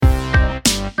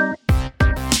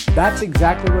That's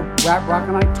exactly what Rat Rock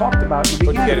and I talked about in the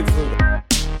beginning.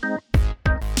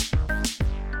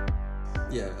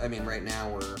 Yeah, I mean, right now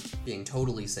we're being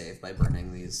totally safe by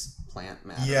burning these plant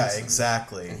matters. Yeah,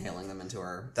 exactly. Inhaling them into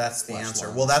our That's the answer.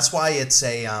 lungs. Well, that's why it's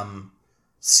a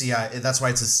CIA. That's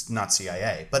why it's not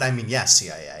CIA, but I mean, yes,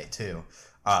 CIA too.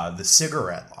 The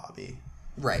cigarette lobby.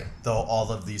 Right. Though all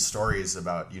of these stories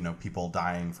about people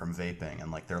dying from vaping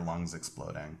and like their lungs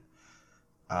exploding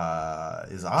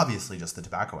is obviously just the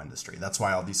tobacco industry. That's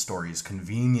why all these stories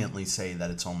conveniently say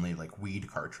that it's only like weed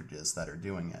cartridges that are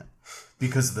doing it,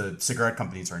 because the cigarette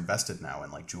companies are invested now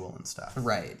in like Juul and stuff.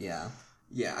 Right. Yeah.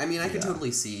 Yeah. I mean, I could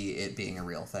totally see it being a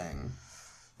real thing.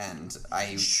 And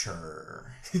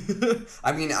Sure.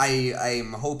 I mean,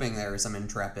 I'm hoping there are some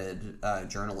intrepid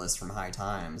journalists from High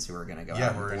Times who are going to go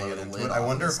out and blow the lid off. I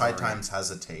wonder if High story. Times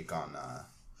has a take on...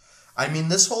 I mean,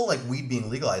 this whole like weed being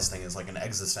legalized thing is like an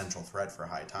existential threat for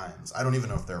High Times. I don't even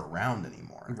know if they're around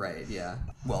anymore. Right, yeah.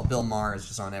 Well, Bill Maher is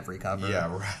just on every cover.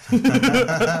 Yeah, right.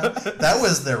 That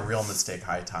was their real mistake,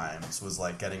 High Times, was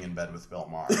like getting in bed with Bill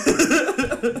Maher.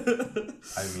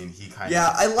 I mean, he kind of...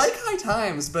 Yeah, I like High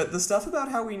Times, but the stuff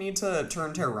about how we need to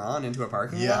turn Tehran into a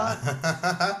parking lot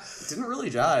didn't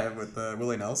really jive with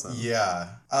Willie Nelson. Yeah.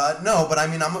 No, but I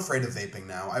mean, I'm afraid of vaping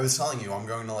now. I was telling you, I'm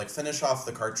going to like finish off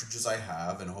the cartridges I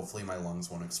have, and hopefully my lungs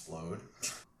won't explode.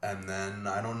 And then,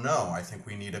 I don't know, I think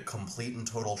we need a complete and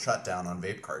total shutdown on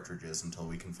vape cartridges until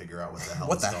we can figure out what the hell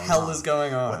What the hell is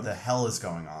going on? What the hell is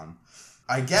going on?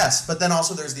 I guess. But then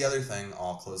also there's the other thing.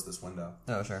 I'll close this window.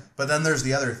 Oh, sure. But then there's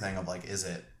the other thing of like, is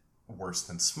it worse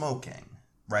than smoking?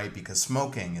 Right? Because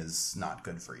smoking is not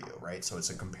good for you, right? So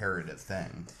it's a comparative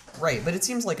thing. Right, but it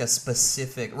seems like a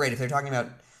specific... Right, if they're talking about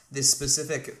this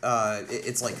specific...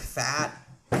 it's like fat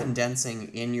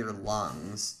condensing in your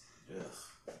lungs. Ugh.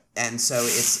 And so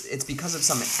it's because of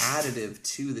some additive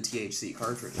to the THC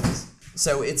cartridges.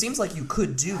 So it seems like you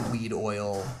could do weed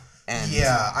oil and...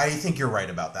 Yeah, I think you're right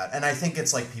about that. And I think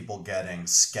it's like people getting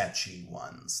sketchy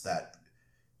ones that,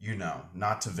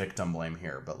 not to victim blame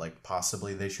here, but like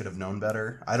possibly they should have known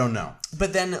better. I don't know.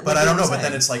 But then... But I don't know. But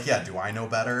then it's like, yeah, do I know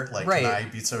better? Like, right. Can I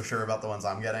be so sure about the ones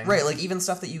I'm getting? Right, like even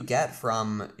stuff that you get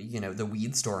from, the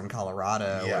weed store in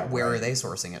Colorado, where are they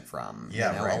sourcing it from?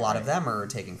 Yeah, a lot of them are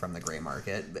taking from the gray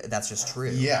market. That's just true.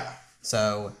 Yeah.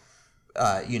 So,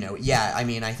 I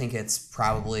mean, I think it's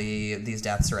probably these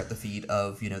deaths are at the feet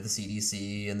of, the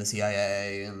CDC and the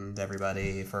CIA and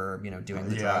everybody for, doing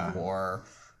the drug war.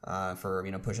 For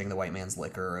pushing the white man's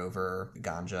liquor over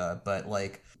ganja, but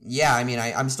like, yeah, I mean,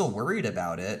 I'm still worried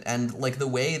about it, and like the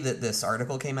way that this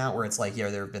article came out, where it's like,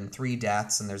 yeah, there have been 3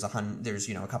 deaths, and there's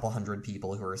a couple hundred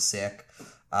people who are sick.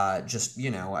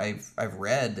 I've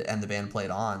read and the band played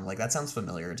on, like that sounds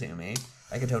familiar to me.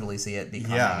 I could totally see it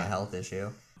becoming a health issue.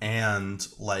 And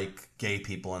like gay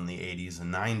people in the 80s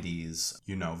and 90s,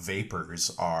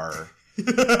 vapors are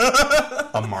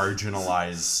a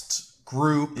marginalized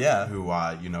group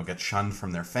who get shunned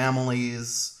from their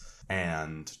families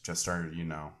and just are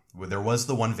there was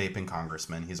the one vaping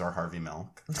congressman. He's our Harvey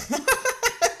Milk.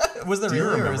 Was there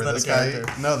really, or is that a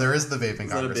character? No, there is the vaping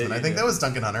congressman. I think that was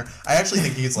Duncan Hunter. I actually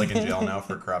think he's like in jail now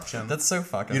for corruption. That's so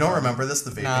fucking. You don't remember this?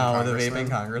 The vaping congressman. The vaping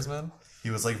congressman. He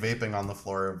was like vaping on the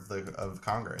floor of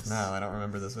Congress. No, I don't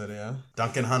remember this video.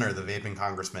 Duncan Hunter, the vaping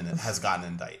congressman, has gotten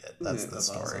indicted. That's the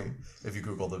story. Awesome. If you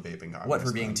Google the vaping congressman. What,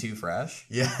 for being too fresh?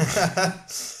 Yeah.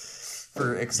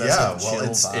 For excessive chill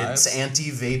vibes? It's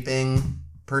anti-vaping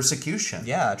persecution.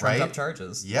 Yeah, trumped up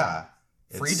charges. Yeah.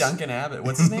 Free Duncan Abbott.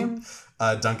 What's his name?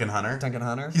 Duncan Hunter. Duncan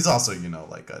Hunter? He's also,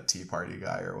 like a Tea Party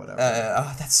guy or whatever.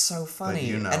 That's so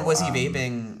funny. And was he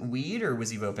vaping weed or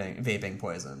was he vaping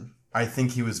poison? I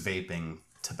think he was vaping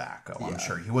tobacco, I'm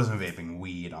sure. He wasn't vaping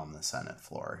weed on the Senate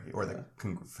floor or the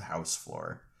House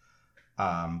floor.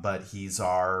 But he's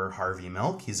our Harvey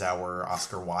Milk. He's our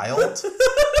Oscar Wilde.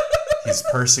 He's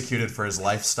persecuted for his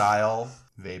lifestyle.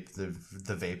 The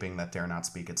vaping that dare not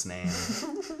speak its name.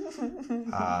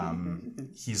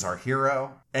 He's our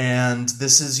hero. And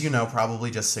this is,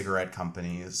 probably just cigarette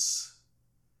companies.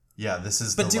 Yeah, this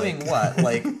is. But doing what?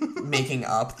 Like making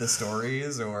up the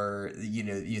stories, or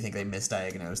you think they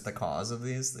misdiagnosed the cause of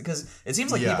these? Because it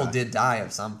seems like people did die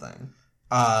of something.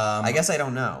 I guess I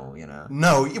don't know.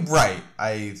 No, right.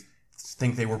 I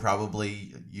think they were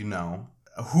probably.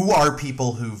 Who are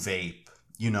people who vape?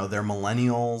 They're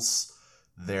millennials.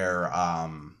 They're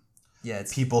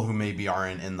it's people who maybe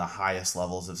aren't in the highest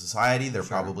levels of society. They're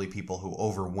probably people who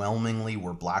overwhelmingly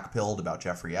were blackpilled about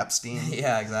Jeffrey Epstein.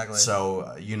 Yeah, exactly. So,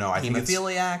 I think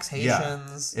hemophiliacs,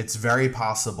 Haitians. It's very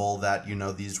possible that,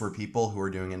 these were people who were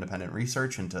doing independent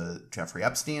research into Jeffrey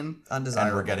Epstein. Undesirables.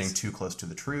 And were getting too close to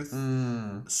the truth.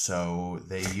 So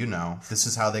they, this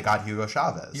is how they got Hugo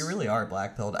Chavez. You really are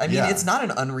blackpilled. I mean, it's not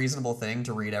an unreasonable thing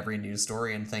to read every news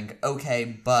story and think,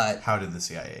 okay, but... How did the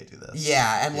CIA do this?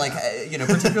 Yeah, and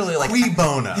particularly like... Qui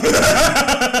bono.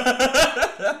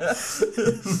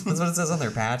 That's what it says on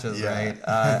their patches, right?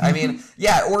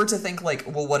 Or to think like,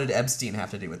 well, what did Epstein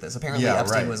have to do with this? Apparently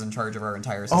Epstein was in charge of our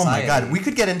entire society. Oh my god, we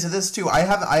could get into this too.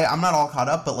 I'm not all caught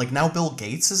up, but like now Bill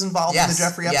Gates is involved in the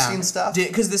Jeffrey Epstein stuff.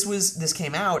 Because this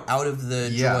came out of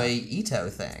the Joy Ito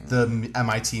thing. The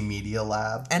MIT Media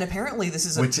Lab. And apparently this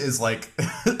is which is like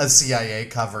a CIA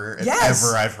cover if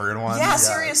ever I've heard one. Yeah,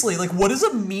 seriously. Like, what is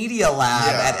a media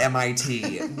lab at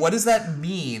MIT? What does that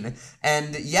mean?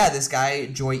 And this guy,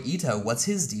 Joy Ito, what's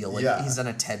his deal? Like, he's done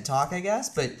a TED Talk, I guess,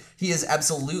 but he is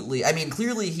absolutely,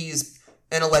 clearly he's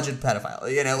an alleged pedophile.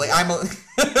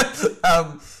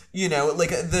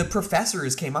 The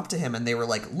professors came up to him and they were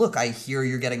like, look, I hear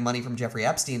you're getting money from Jeffrey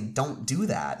Epstein. Don't do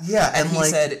that. Yeah. And he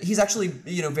said, he's actually,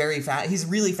 very he's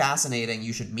really fascinating.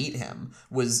 You should meet him,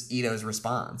 was Ito's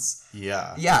response.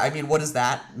 Yeah. Yeah. What does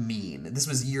that mean? This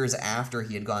was years after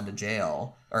he had gone to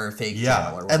jail or fake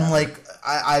jail or whatever.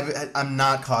 And I'm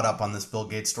not caught up on this Bill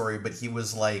Gates story, but he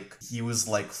was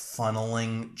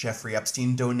funneling Jeffrey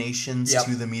Epstein donations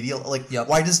to the media.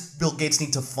 Why does Bill Gates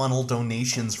need to funnel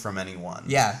donations from anyone?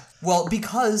 Yeah. Well,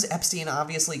 because Epstein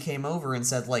obviously came over and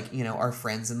said, our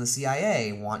friends in the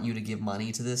CIA want you to give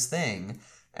money to this thing.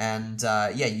 And,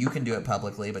 you can do it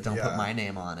publicly, but don't put my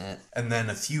name on it. And then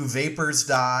a few vapors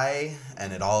die,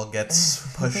 and it all gets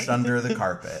pushed under the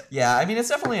carpet. Yeah, it's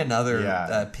definitely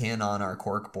another pin on our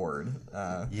cork board.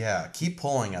 Keep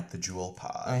pulling at the jewel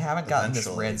pod. I haven't gotten this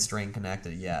red string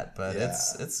connected yet, but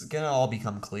it's gonna all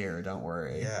become clear, don't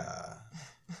worry. Yeah.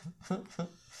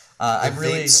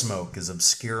 Vape smoke is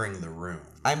obscuring the room.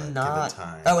 I'm not...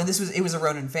 Oh, and it was a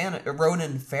Ronan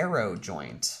Farrow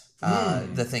joint.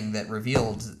 The thing that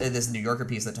revealed this New Yorker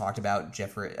piece that talked about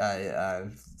Jeffrey,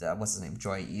 what's his name,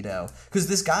 Joy Ito, because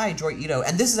this guy Joy Ito,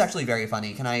 and this is actually very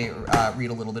funny. Can I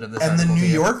read a little bit of this? And the New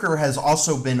Yorker has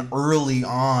also been early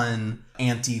on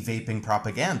anti-vaping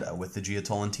propaganda with the Gia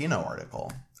Tolentino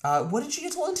article. What did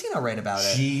Gia Tolentino write about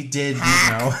it? She did,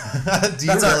 hack. Do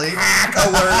you really? Hack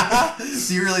alert.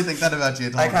 Do you really think that about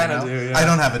Gia Tolentino? I kind of do, yeah. I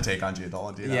don't have a take on Gia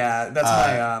Tolentino. Yeah, that's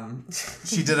my...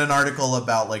 She did an article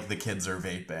about, the kids are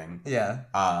vaping. Yeah.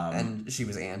 And she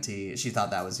was anti... She thought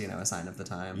that was, a sign of the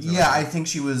times. Yeah, I think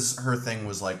her thing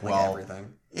was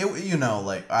everything.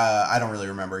 I don't really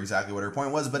remember exactly what her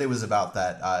point was, but it was about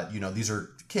that, these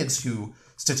are kids who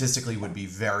statistically would be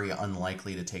very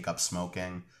unlikely to take up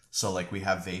smoking. So, we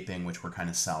have vaping, which we're kind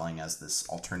of selling as this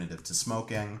alternative to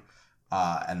smoking,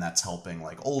 and that's helping,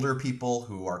 older people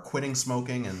who are quitting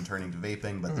smoking and turning to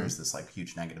vaping, but there's this,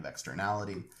 huge negative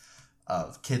externality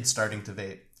of kids starting to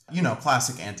vape.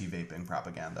 Classic anti-vaping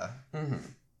propaganda. Mm-hmm.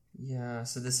 Yeah,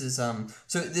 so this is,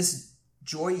 this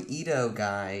Joy Ito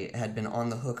guy had been on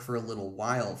the hook for a little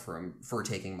while for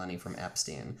taking money from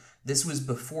Epstein. This was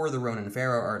before the Ronan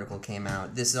Farrow article came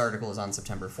out. This article is on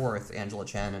September 4th. Angela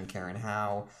Chen and Karen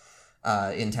Howe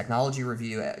in Technology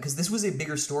Review, because this was a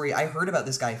bigger story. I heard about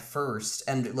this guy first,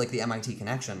 and the MIT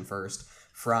connection first,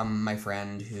 from my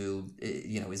friend who,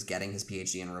 is getting his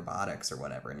PhD in robotics or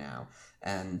whatever now.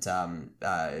 And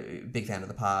big fan of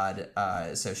the pod,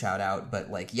 so shout out.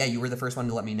 But you were the first one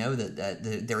to let me know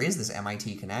that there is this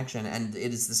MIT connection, and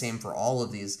it is the same for all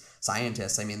of these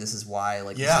scientists. This is why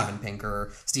Steven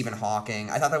Pinker, Stephen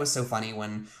Hawking. I thought that was so funny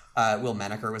when Will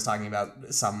Menaker was talking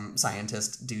about some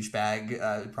scientist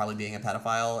douchebag probably being a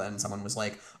pedophile, and someone was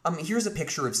like, here's a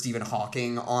picture of Stephen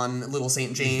Hawking on Little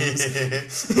St. James,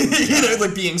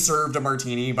 being served a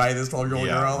martini by this 12-year-old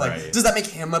girl. Right. Does that make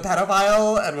him a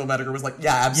pedophile? And Will Menaker was like,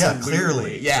 yeah, absolutely.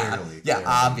 Clearly.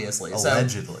 Obviously.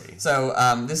 Allegedly. So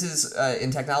this is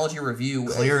in Technology Review.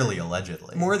 Clearly,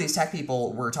 allegedly. More of these tech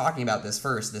people were talking about this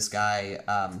first. This guy...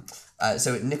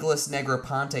 so Nicholas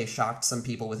Negroponte shocked some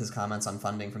people with his comments on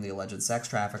funding from the alleged sex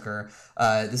trafficker.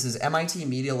 This is MIT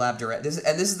Media Lab director,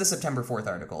 this is the September 4th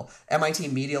article. MIT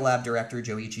Media Lab director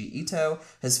Joichi Ito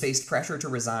has faced pressure to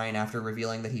resign after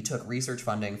revealing that he took research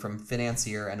funding from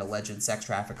financier and alleged sex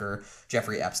trafficker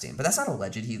Jeffrey Epstein. But that's not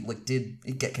alleged. He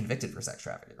did get convicted for sex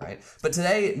trafficking, right? But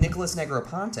today, Nicholas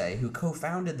Negroponte, who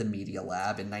co-founded the Media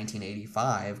Lab in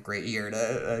 1985, great year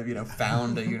to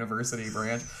found a university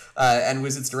branch, and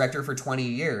was its director for for 20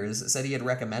 years, said he had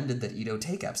recommended that Ito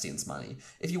take Epstein's money.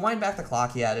 If you wind back the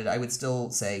clock, he added, I would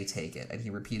still say take it. And he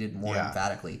repeated more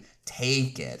emphatically,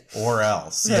 take it. Or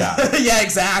else, yeah. Yeah,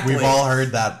 exactly. We've all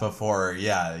heard that before.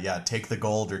 Yeah, take the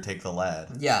gold or take the lead.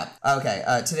 Yeah, okay.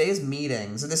 Today's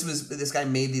meeting, so this guy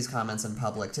made these comments in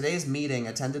public. Today's meeting,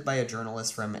 attended by a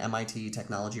journalist from MIT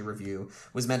Technology Review,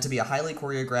 was meant to be a highly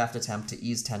choreographed attempt to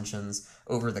ease tensions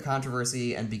over the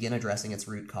controversy and begin addressing its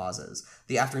root causes.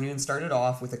 The afternoon started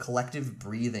off with a collective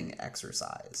breathing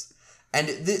exercise. And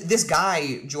this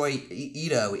guy, Joy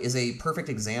Ito, is a perfect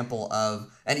example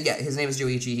of... And yeah, his name is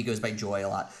Joichi. He goes by Joy a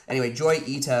lot. Anyway, Joy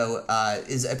Ito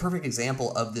is a perfect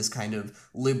example of this kind of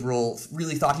liberal...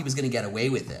 Really thought he was going to get away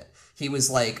with it. He was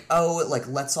like,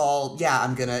 let's all... Yeah,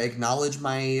 I'm going to acknowledge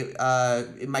my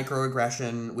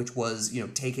microaggression, which was,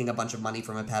 taking a bunch of money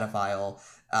from a pedophile...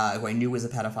 who I knew was a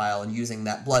pedophile, and using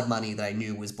that blood money that I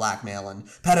knew was blackmail and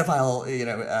pedophile,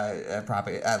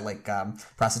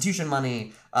 prostitution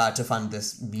money to fund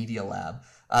this media lab.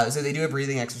 So they do a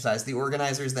breathing exercise. The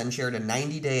organizers then shared a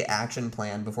 90-day action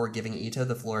plan before giving Ito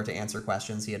the floor to answer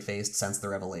questions he had faced since the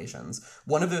revelations.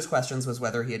 One of those questions was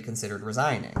whether he had considered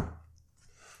resigning.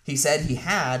 He said he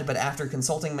had, but after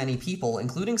consulting many people,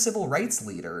 including civil rights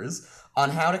leaders,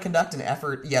 on how to conduct an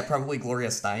effort, probably Gloria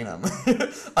Steinem,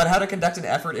 on how to conduct an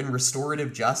effort in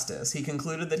restorative justice, he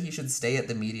concluded that he should stay at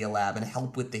the Media Lab and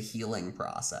help with the healing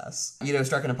process.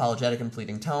 Struck an apologetic and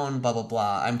pleading tone, blah, blah,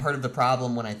 blah. I'm part of the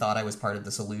problem when I thought I was part of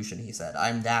the solution, he said.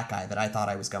 I'm that guy that I thought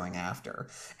I was going after.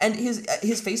 And his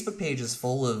Facebook page is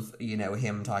full of,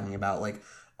 him talking about,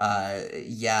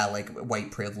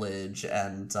 white privilege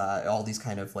and all these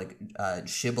kind of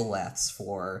shibboleths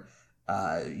for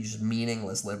just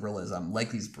meaningless liberalism,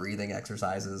 like these breathing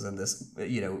exercises and this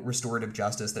restorative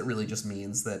justice that really just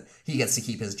means that he gets to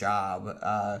keep his job.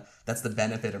 That's the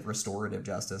benefit of restorative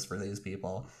justice for these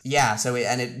people. Yeah,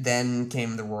 it then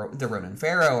came the Ronan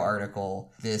Farrow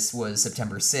article. This was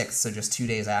September 6th, so just 2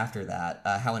 days after that,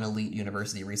 how an elite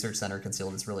university research center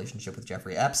concealed its relationship with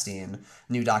Jeffrey Epstein.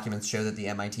 New documents show that the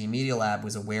MIT Media Lab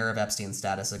was aware of Epstein's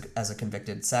status as a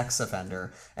convicted sex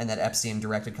offender, and that Epstein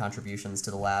directed contributions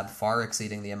to the lab far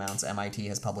exceeding the amounts MIT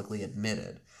has publicly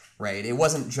admitted. Right? It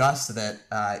wasn't just that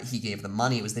he gave them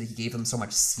money, it was that he gave them so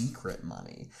much secret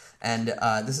money. And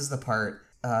this is the part,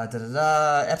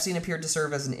 Epstein appeared to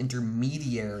serve as an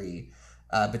intermediary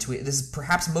between, this is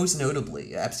perhaps most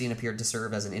notably, Epstein appeared to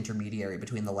serve as an intermediary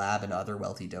between the lab and other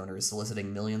wealthy donors,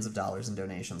 soliciting millions of dollars in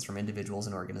donations from individuals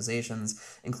and organizations,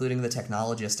 including the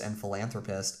technologist and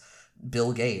philanthropist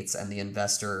Bill Gates and the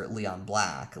investor Leon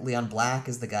Black. Leon Black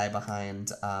is the guy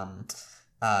behind...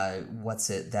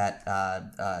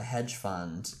 hedge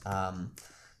fund,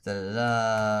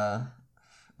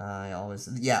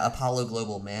 Apollo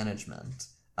Global Management,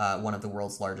 one of the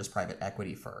world's largest private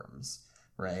equity firms,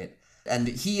 right? And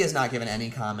he has not given any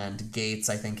comment. Gates,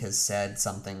 I think, has said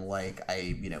something like,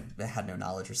 I had no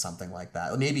knowledge or something like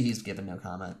that. Maybe he's given no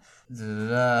comment.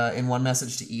 In one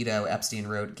message to Ito, Epstein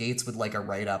wrote, Gates would like a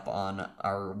write-up on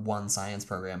our One Science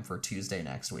program for Tuesday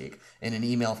next week. In an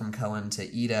email from Cohen to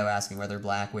Ito asking whether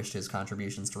Black wished his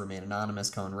contributions to remain anonymous,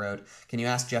 Cohen wrote, can you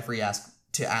ask Jeffrey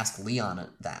to ask Leon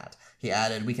that? He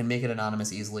added, we can make it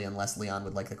anonymous easily unless Leon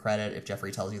would like the credit. If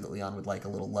Jeffrey tells you that Leon would like a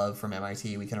little love from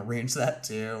MIT, we can arrange that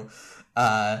too.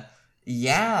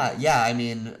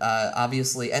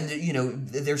 Obviously, and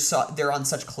they're on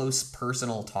such close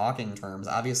personal talking terms.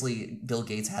 Obviously, Bill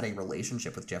Gates had a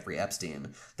relationship with Jeffrey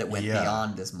Epstein that went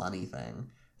beyond this money thing.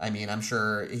 I mean, I'm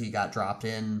sure he got dropped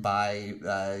in by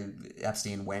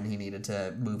Epstein when he needed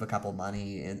to move a couple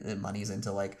monies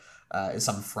into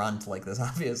some front like this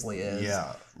obviously is.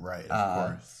 Yeah, right, of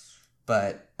course.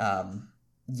 But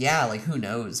who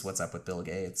knows what's up with Bill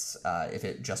Gates, if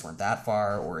it just went that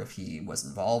far or if he was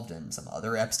involved in some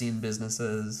other Epstein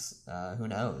businesses, who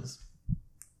knows.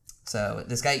 So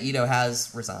this guy Ito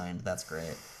has resigned. That's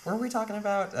great. What were we talking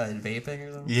about? Vaping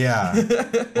or something? Yeah.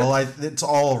 Well, it's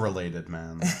all related,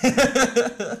 man.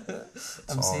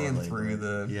 I'm seeing through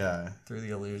the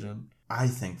illusion. I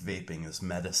think vaping is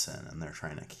medicine, and they're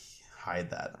trying to hide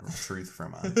that truth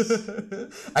from us.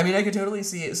 I mean, I could totally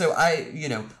see it. So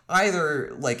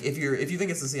either if you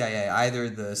think it's the CIA, either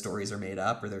the stories are made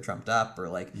up or they're trumped up or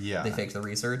they faked the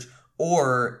research,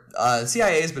 or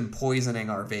CIA has been poisoning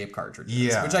our vape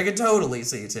cartridges, which I could totally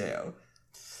see too.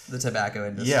 The tobacco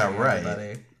industry. Yeah, right.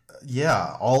 Everybody.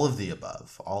 Yeah, all of the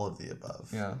above.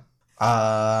 Yeah.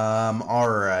 All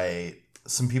right.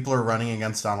 Some people are running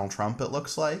against Donald Trump, it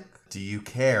looks like. Do you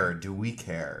care? Do we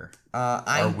care?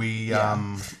 Are we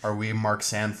Mark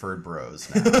Sanford bros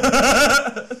now?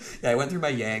 Yeah, I went through my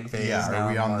Yang phase. Yeah, now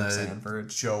are we on Mark the Sanford.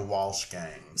 Joe Walsh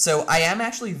gang? So I am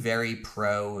actually very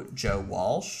pro Joe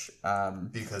Walsh.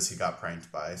 Because he got pranked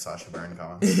by Sacha Baron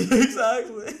Cohen.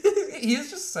 Exactly.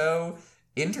 He's just so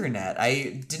internet.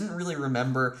 I didn't really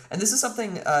remember, and this is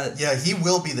something yeah, he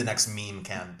will be the next meme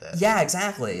candidate. Yeah,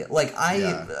 exactly. Like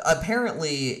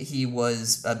apparently he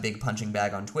was a big punching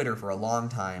bag on Twitter for a long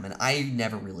time, and I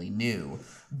never really knew.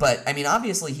 But I mean,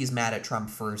 obviously he's mad at Trump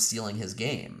for stealing his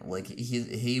game. Like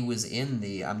he was in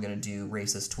the I'm gonna do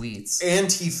racist tweets.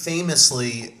 And he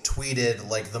famously tweeted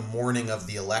like the morning of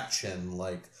the election,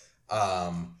 like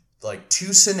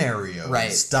two scenarios.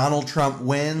 Right. Donald Trump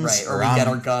wins, right, or we get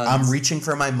our guns. I'm reaching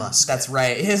for my musket. That's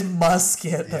right. His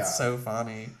musket. That's so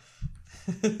funny.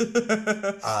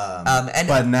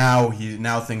 But now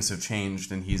things have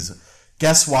changed, and he's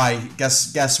guess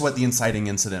what the inciting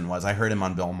incident was. I heard him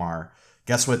on Bill Maher.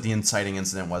 Guess what the inciting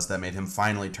incident was that made him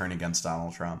finally turn against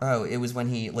Donald Trump? Oh, it was when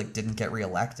he didn't get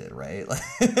reelected, right?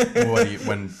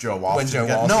 When Joe Walsh.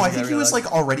 No, I think he was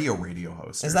already a radio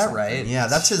host. Is that right? Yeah,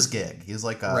 that's his gig. He's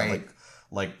like a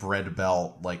like bread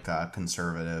belt,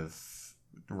 conservative,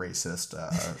 racist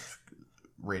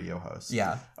radio host.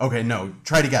 Yeah. Okay, no,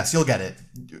 try to guess. You'll get it.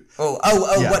 Yeah.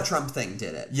 What Trump thing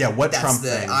did it? Yeah, Trump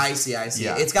thing? I see.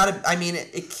 Yeah. It's got to. I mean,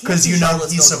 it can't because he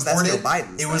supported.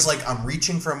 Biden's it was like I'm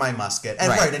reaching for my musket,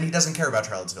 and and he doesn't care about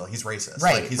Charlottesville. He's racist.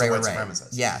 Right. He's a white supremacist.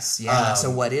 Yes. Yeah.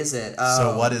 So what is it?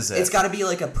 So what is it? It's got to be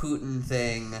like a Putin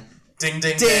thing. Ding,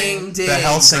 ding, ding, ding. The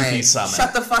Helsinki summit.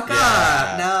 Shut the fuck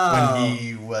up. No. When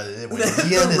he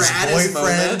and his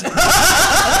boyfriend.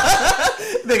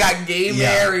 They got gay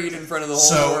married in front of the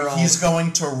whole world. So he's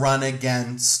going to run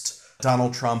against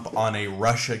Donald Trump on a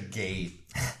Russiagate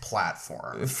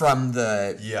platform. From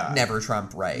the Never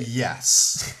Trump right.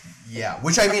 Yes. Yeah.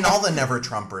 Which, I mean, all the Never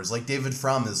Trumpers, like David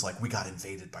Frum is like, we got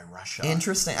invaded by Russia.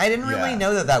 Interesting. I didn't really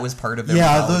know that was part of their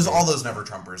all those Never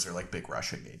Trumpers are like big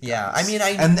Russiagate guys. Yeah. I mean,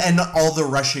 And all the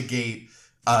Russiagate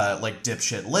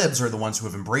dipshit libs are the ones who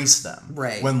have embraced them.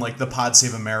 Right. When the Pod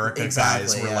Save America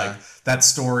guys were like that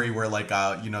story where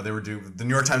they were doing, the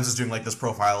New York Times was doing this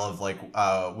profile of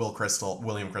William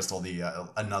Kristol, the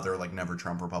another Never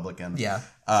Trump Republican. Yeah.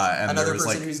 And another there was,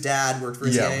 person whose dad worked for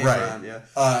his right.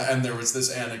 And there was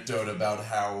this anecdote about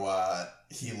how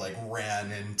he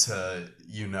ran into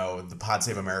the Pod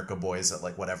Save America boys at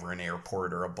whatever, an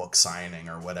airport or a book signing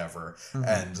or whatever,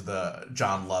 and the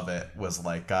John Lovett was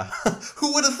like,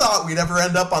 who would have thought we'd ever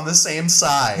end up on the same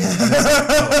side?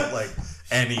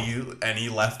 And any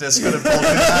leftist could have told you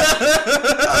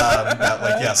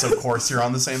that. Yes, of course you're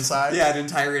on the same side. Yeah, an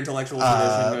entire intellectual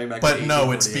tradition going back. But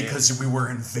no, it's because we were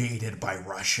invaded by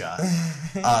Russia.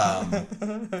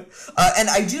 And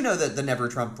I do know that the Never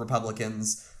Trump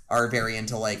Republicans are very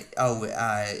into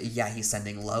he's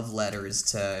sending love letters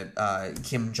to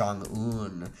Kim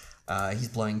Jong-un. He's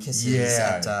blowing kisses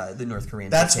at the North Korean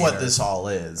That's dictator. what this all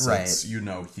is. Right. It's,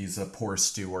 he's a poor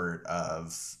steward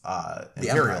of the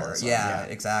imperialism. Yeah,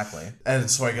 exactly.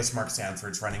 And so I guess Mark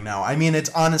Sanford's running now. I mean, it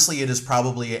is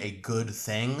probably a good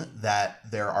thing that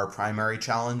there are primary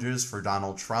challenges for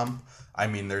Donald Trump. I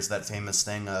mean, there's that famous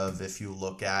thing of, if you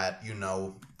look at,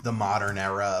 the modern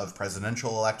era of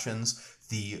presidential elections,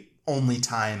 the only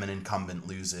time an incumbent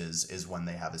loses is when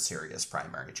they have a serious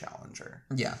primary challenger.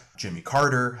 Yeah. Jimmy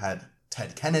Carter had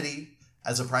Ted Kennedy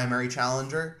as a primary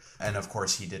challenger, and of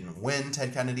course he didn't win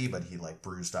Ted Kennedy, but he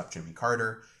bruised up Jimmy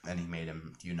Carter, and he made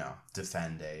him,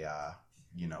 defend a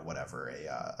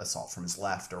assault from his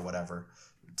left or whatever,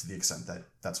 to the extent that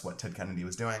that's what Ted Kennedy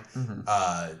was doing.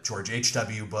 Mm-hmm. George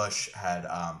H.W. Bush had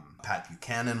Pat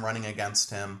Buchanan running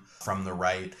against him from the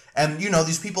right, and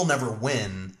these people never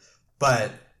win,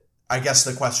 but I guess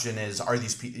the question is,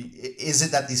 is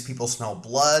it that these people smell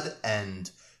blood and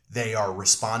they are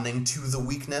responding to the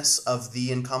weakness of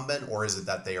the incumbent, or is it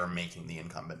that they are making the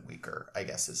incumbent weaker, I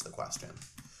guess is the question.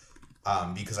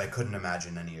 Because I couldn't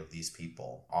imagine any of these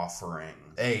people offering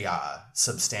a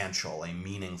substantial, a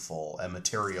meaningful, a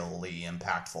materially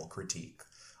impactful critique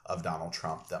of Donald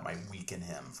Trump that might weaken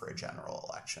him for a general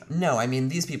election. No, I mean,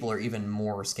 these people are even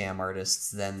more scam artists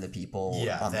than the people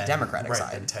on the Democratic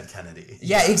side. Than Ted Kennedy.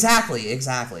 Yeah, exactly.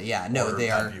 Yeah, no, or they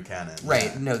Pat are Buchanan.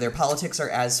 Right. Yeah. No, their politics are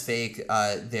as fake.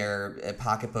 Their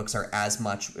pocketbooks are as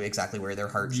much exactly where their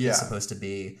heart is supposed to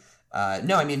be.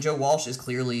 No, I mean, Joe Walsh is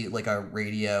clearly a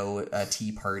radio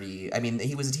Tea Party. I mean,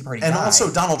 he was a Tea Party guy. And also,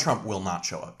 Donald Trump will not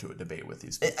show up to a debate with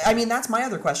these people. I mean, that's my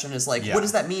other question is, what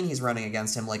does that mean he's running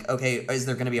against him? Okay, is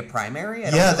there going to be a primary?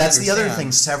 That's understand. The other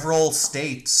thing. Several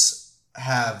states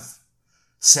have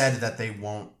said that they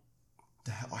won't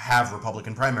have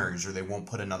Republican primaries, or they won't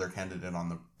put another candidate on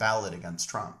the ballot against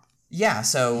Trump. Yeah,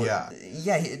 so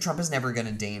Trump is never going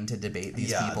to deign to debate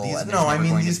these people.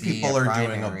 These people are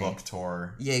doing a book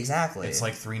tour. Yeah, exactly. It's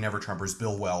like 3 Never Trumpers.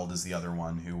 Bill Weld is the other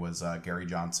one, who was Gary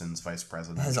Johnson's vice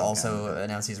president. Has also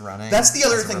announced he's running. That's the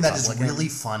other thing that is really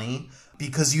funny,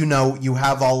 because you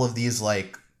have all of these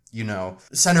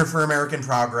Center for American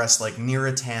Progress, like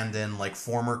Neera Tanden, like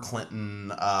former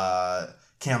Clinton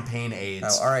campaign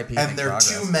aides. Oh, R.I.P. And their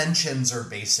two mentions are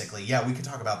basically, we could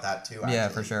talk about that too. Actually. Yeah,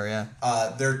 for sure. Yeah.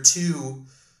 Their two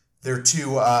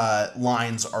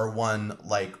lines are one,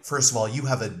 like, first of all, you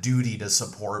have a duty to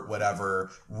support whatever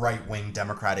right-wing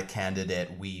Democratic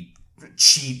candidate we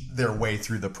cheat their way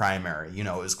through the primary. It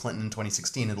was Clinton in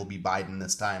 2016, it'll be Biden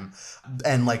this time.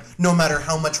 And no matter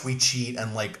how much we cheat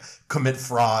and commit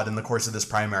fraud in the course of this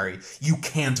primary, you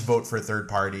can't vote for a third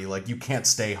party. You can't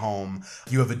stay home.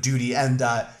 You have a duty. And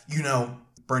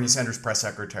Bernie Sanders press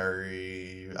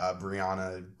secretary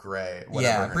Brianna Gray,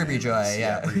 Bree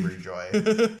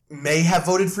Joy, may have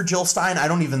voted for Jill Stein. I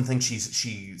don't even think she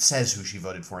says who she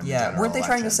voted for in the general weren't they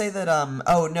election. trying to say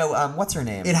that? What's her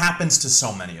name? It happens to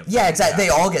so many of them. Yeah, exactly. They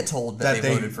all get told that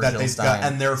they voted for Jill Stein,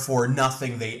 and therefore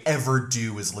nothing they ever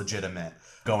do is legitimate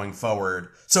going forward.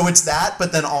 So it's that,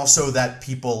 but then also that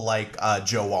people like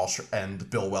Joe Walsh and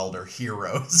Bill Weld are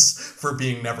heroes for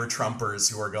being never Trumpers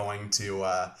who are going to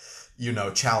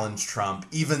challenge Trump,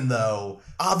 even though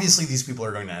obviously these people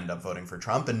are going to end up voting for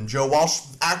Trump. And Joe Walsh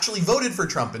actually voted for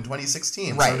Trump in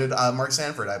 2016. Right. So did Mark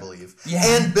Sanford, I believe. Yeah.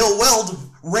 And Bill Weld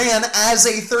ran as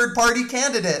a third-party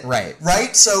candidate. Right.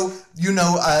 Right? So,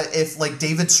 if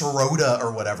David Sirota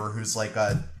or whatever, who's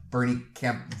a Bernie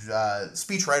Camp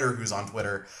speechwriter who's on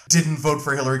Twitter, didn't vote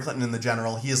for Hillary Clinton in the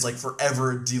general, he is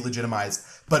forever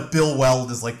delegitimized. But Bill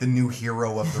Weld is the new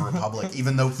hero of the Republic,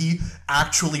 even though he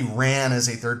actually ran as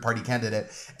a third-party candidate.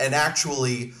 And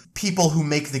actually, people who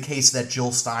make the case that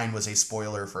Jill Stein was a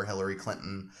spoiler for Hillary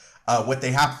Clinton, what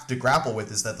they have to grapple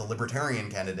with is that the Libertarian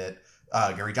candidate,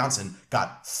 Gary Johnson,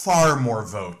 got far more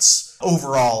votes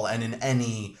overall and in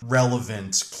any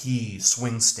relevant key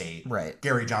swing state. Right.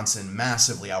 Gary Johnson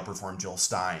massively outperformed Jill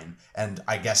Stein. And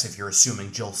I guess if you're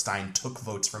assuming Jill Stein took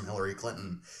votes from Hillary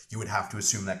Clinton, you would have to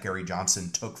assume that Gary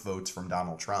Johnson took votes from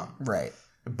Donald Trump. Right.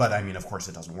 But, of course,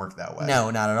 it doesn't work that way.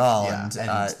 No, not at all. Yeah,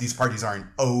 and these parties aren't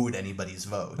owed anybody's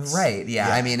votes. Right,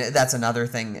 yeah. That's another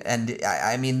thing. And,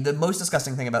 the most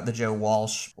disgusting thing about the Joe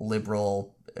Walsh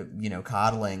liberal,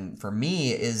 coddling for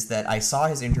me is that I saw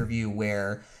his interview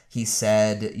where he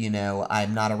said,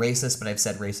 I'm not a racist, but I've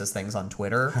said racist things on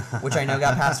Twitter, which I know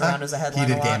got passed around as a headline.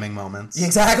 Heated gaming moments.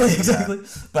 Exactly. Yeah.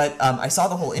 But I saw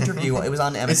the whole interview. It was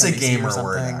on MSNBC. It's a gamer or something.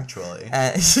 word, actually.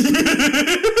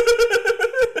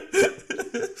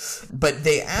 But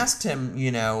they asked him,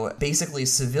 basically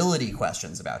civility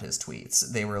questions about his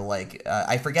tweets. They were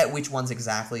I forget which ones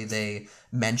exactly they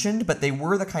mentioned, but they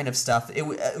were the kind of stuff,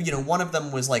 one of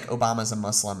them was Obama's a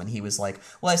Muslim, and he was well,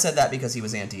 I said that because he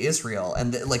was anti-Israel,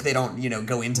 and they don't,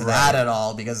 go into that at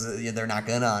all, because they're not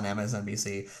gonna on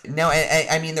MSNBC. Now,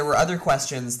 there were other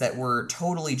questions that were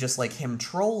totally just him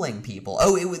trolling people.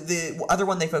 The other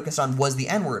one they focused on was the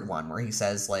N-word one, where he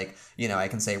says, I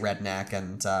can say redneck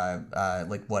and,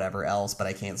 whatever else, but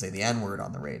I can't say the N-word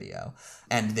on the radio.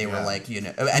 And they were and you he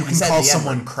can said call the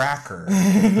someone N-word. cracker.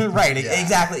 Right,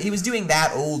 exactly. He was doing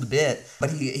that old bit, but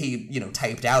he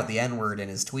typed out the N-word in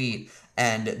his tweet,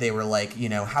 and they were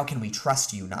how can we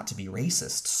trust you not to be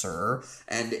racist, sir?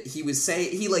 And he was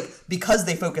because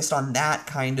they focused on that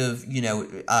kind of,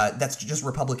 that's just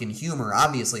Republican humor.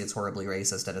 Obviously, it's horribly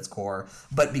racist at its core,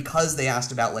 but because they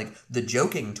asked about, the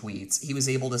joking tweets, he was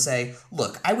able to say,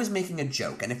 look, I was making a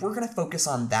joke, and if we're going to focus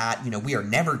on that, we are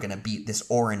never going to beat this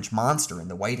orange monster in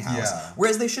the White House. Yeah.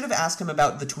 Whereas they should have asked him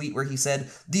about the tweet where he said,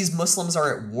 these Muslims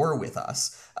are at war with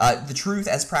us. The truth,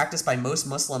 as practiced by most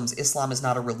Muslims, Islam is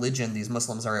not a religion. These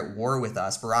Muslims are at war with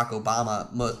us. Barack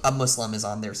Obama, a Muslim, is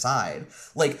on their side.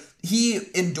 He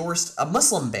endorsed a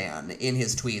Muslim ban in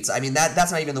his tweets.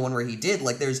 That's not even the one where he did.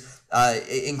 There's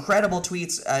incredible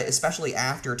tweets, especially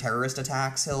after terrorist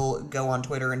attacks. He'll go on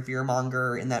Twitter and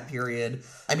fearmonger in that period.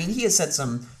 He has said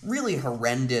some really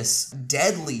horrendous,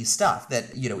 deadly stuff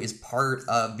that, is part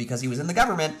of, because he was in the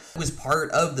government, was part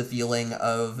of the feeling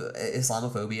of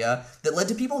Islamophobia that led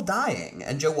to people dying.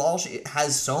 And Joe Walsh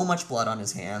has so much blood on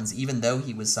his hands, even though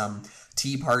he was some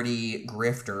Tea Party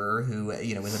grifter who,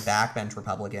 was a backbench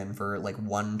Republican for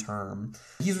one term.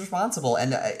 He's responsible.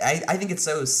 And I think it's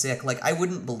so sick. I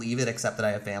wouldn't believe it, except that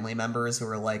I have family members who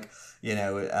are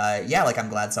I'm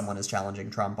glad someone is challenging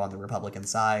Trump on the Republican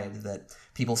side, that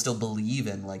people still believe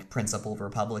in principled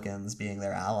Republicans being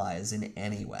their allies in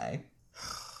any way.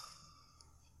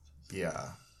 Yeah.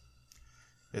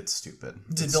 It's stupid.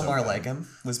 Did Bill Maher like him?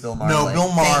 Was Bill Maher No, like,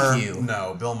 Bill Maher... Thank you.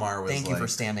 No, Bill Maher was Thank you for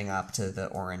standing up to the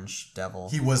Orange Devil.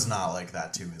 He was not like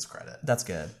that, to his credit. That's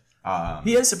good.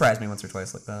 He has surprised me once or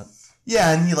twice like that.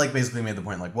 Yeah, and he like basically made the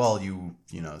point like, well, you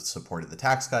supported the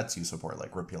tax cuts, you support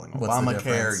like repealing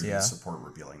Obamacare, you support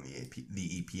repealing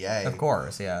the EPA. Of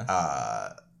course,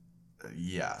 yeah.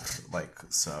 Yeah, like,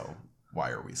 so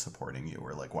why are we supporting you?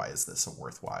 Or like, why is this a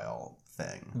worthwhile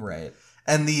thing? Right.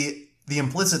 And the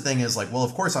implicit thing is like, well,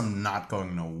 of course I'm not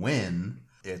going to win.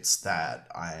 It's that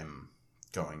I'm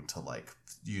going to like,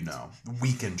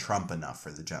 weaken Trump enough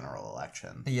for the general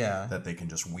election. Yeah. That they can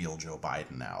just wheel Joe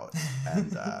Biden out.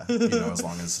 And, as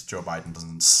long as Joe Biden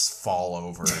doesn't fall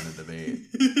over in a debate.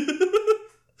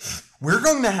 We're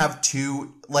going to have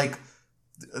two, like,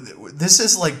 this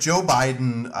is like Joe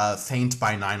Biden faint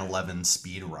by 9/11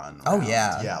 speed run. Oh,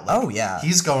 yeah. Yeah. Like, yeah.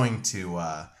 He's going to...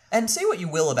 and say what you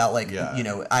will about, like,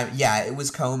 it was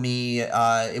Comey,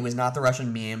 it was not the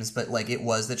Russian memes, but, like, it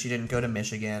was that she didn't go to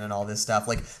Michigan and all this stuff.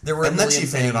 Like, there were and then she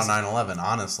fainted on 9/11,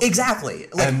 honestly. Exactly.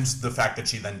 Like, and the fact that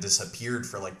she then disappeared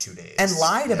for, like, 2 days. And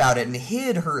lied about it and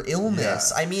hid her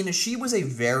illness. Yeah. I mean, she was a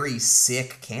very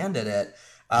sick candidate.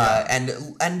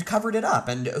 And covered it up.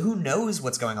 And who knows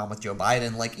what's going on with Joe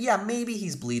Biden? Like, yeah, maybe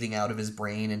he's bleeding out of his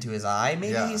brain into his eye.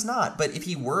 Maybe he's not. But if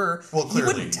he were, he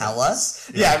wouldn't tell us.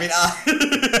 Yeah, I mean...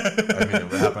 it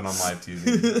would happen on live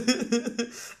TV.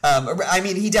 I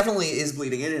mean, he definitely is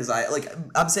bleeding in his eye. Like,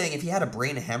 I'm saying if he had a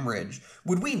brain hemorrhage,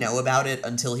 would we know about it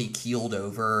until he keeled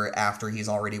over after he's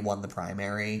already won the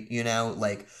primary?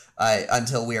 Like,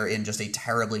 until we are in just a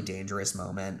terribly dangerous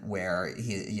moment where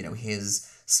his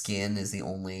skin is the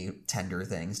only tender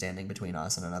thing standing between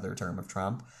us and another term of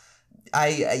Trump.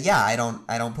 I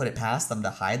don't put it past them to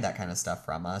hide that kind of stuff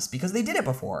from us because they did it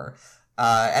before.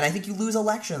 And I think you lose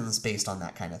elections based on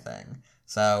that kind of thing.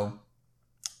 So,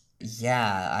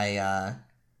 yeah,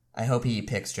 I hope he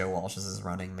picks Joe Walsh as his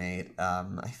running mate.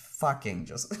 I fucking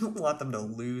just want them to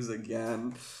lose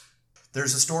again.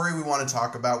 There's a story we want to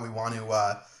talk about. We want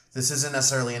to... This isn't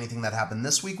necessarily anything that happened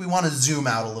this week. We want to zoom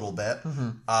out a little bit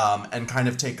and kind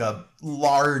of take a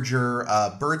larger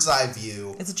bird's eye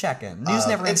view. It's a check-in. News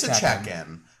never ends. It's a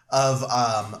check-in of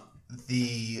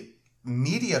the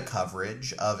media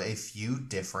coverage of a few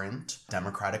different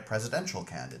Democratic presidential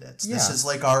candidates. Yeah. This is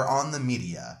like our On the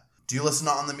Media. Do you listen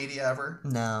to On the Media ever?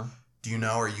 No. Do you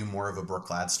know, are you more of a Brooke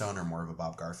Gladstone or more of a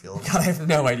Bob Garfield? God, I have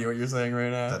no idea what you're saying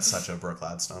right now. That's such a Brooke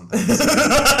Gladstone thing.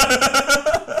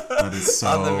 That is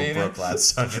so Brooke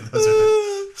Gladstone. Those are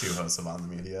the two hosts of On the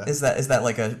Media. Is that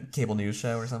like a cable news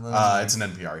show or something? It's an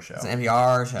NPR show. It's an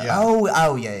NPR show. Yeah.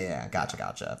 Oh, yeah.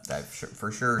 Gotcha.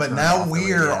 For sure. But now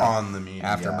we're On the Media.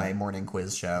 After my morning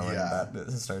quiz show, and that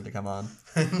has started to come on.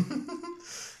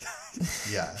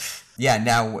 Yeah. Yeah,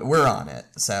 now we're on it.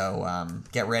 So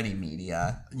get ready,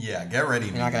 media. Yeah, get ready,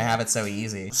 media. You're not going to have it so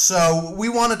easy. So we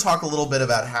want to talk a little bit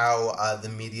about how the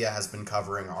media has been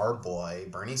covering our boy,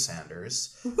 Bernie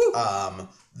Sanders.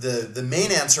 The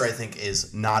main answer, I think,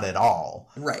 is not at all.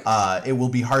 Right. It will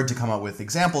be hard to come up with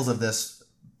examples of this,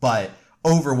 but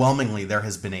overwhelmingly there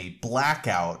has been a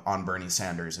blackout on Bernie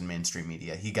Sanders in mainstream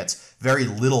media. He gets very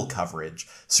little coverage,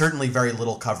 certainly very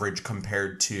little coverage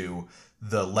compared to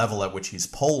the level at which he's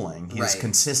polling. He's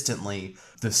consistently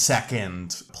the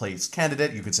second place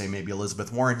candidate. You could say maybe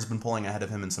Elizabeth Warren has been polling ahead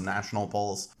of him in some national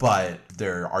polls, but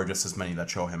there are just as many that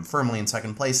show him firmly in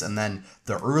second place. And then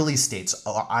the early states,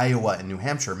 Iowa and New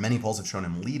Hampshire, many polls have shown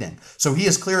him leading. So he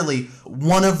is clearly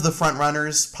one of the front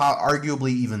runners,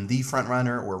 arguably even the front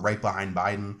runner, or right behind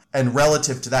Biden. And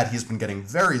relative to that, he's been getting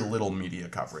very little media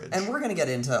coverage. And we're going to get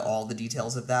into all the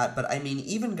details of that. But I mean,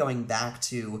 even going back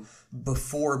to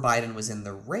before Biden was in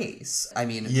the race, I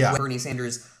mean, Bernie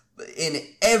Sanders, in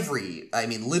every,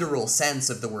 literal sense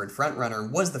of the word frontrunner,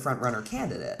 was the frontrunner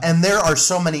candidate. And there are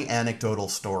so many anecdotal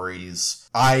stories.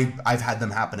 I've had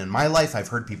them happen in my life. I've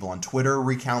heard people on Twitter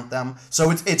recount them. So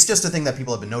it's just a thing that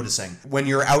people have been noticing. When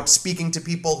you're out speaking to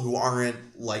people who aren't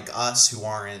like us, who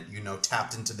aren't,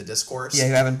 tapped into the discourse. Yeah,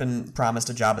 who haven't been promised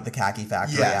a job at the khaki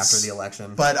factory after the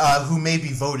election. But who maybe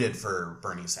voted for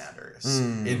Bernie Sanders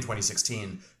in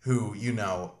 2016, who,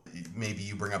 maybe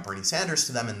you bring up Bernie Sanders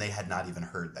to them and they had not even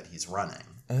heard that he's running.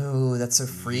 Oh, that's so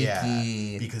freaky.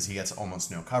 Yeah, because he gets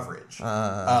almost no coverage.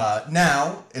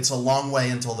 Now, it's a long way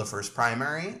until the first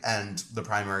primary, and the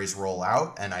primaries roll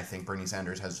out, and I think Bernie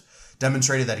Sanders has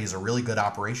demonstrated that he's a really good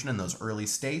operation in those early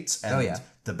states. And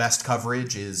the best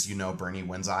coverage is, Bernie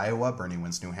wins Iowa, Bernie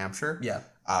wins New Hampshire. Yeah.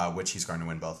 Which he's going to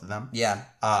win both of them. Yeah.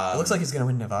 It looks like he's going to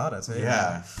win Nevada, too.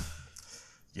 Yeah.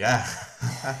 Yeah.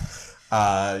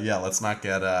 Let's not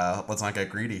get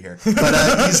greedy here.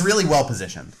 But he's really well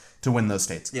positioned. to win those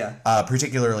states. Yeah.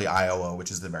 Particularly Iowa,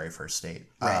 which is the very first state.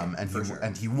 Right,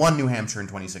 And he won New Hampshire in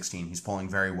 2016. He's polling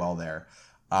very well there.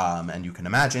 And you can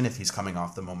imagine if he's coming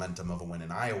off the momentum of a win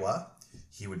in Iowa,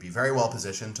 he would be very well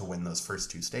positioned to win those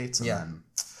first 2 states. And then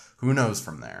who knows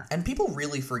from there? And people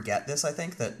really forget this, I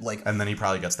think, that like... And then he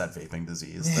probably gets that vaping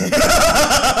disease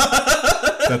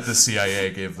that the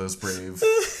CIA gave those brave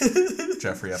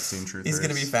Jeffrey Epstein truthers. He's going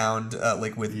to be found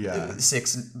with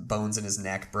 6 bones in his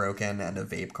neck broken and a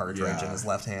vape cartridge in his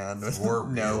left hand with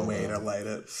no way to light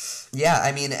it. Yeah,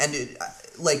 I mean, and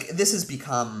this has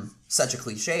become such a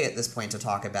cliche at this point to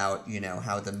talk about,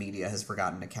 how the media has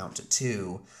forgotten to count to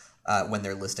 2. When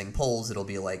they're listing polls, it'll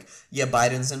be like,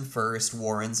 Biden's in first,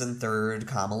 Warren's in third,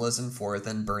 Kamala's in fourth,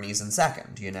 and Bernie's in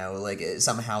second.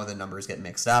 Somehow the numbers get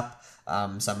mixed up.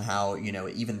 Somehow,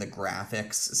 even the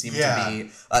graphics seem to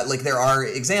be there are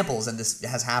examples, and this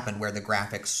has happened where the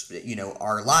graphics,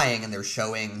 are lying and they're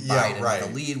showing Biden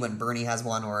with a lead when Bernie has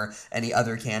one or any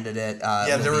other candidate.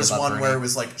 There was one where it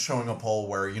was like showing a poll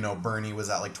where, Bernie was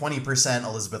at like 20%,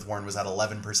 Elizabeth Warren was at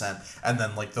 11%, and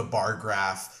then like the bar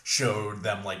graph showed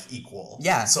them like equal.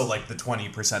 Yeah. So like the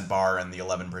 20% bar and the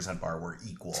 11% bar were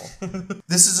equal.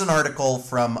 This is an article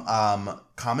from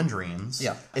Common Dreams.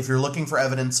 Yeah. If you're looking for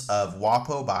evidence of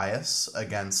WAPO bias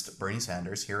against Bernie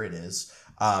Sanders, here it is.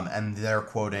 And they're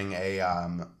quoting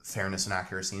a Fairness and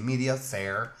Accuracy in Media,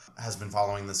 FAIR, has been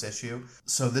following this issue.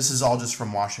 So this is all just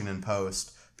from Washington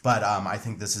Post, but I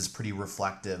think this is pretty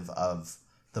reflective of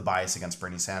the bias against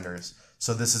Bernie Sanders.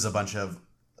 So this is a bunch of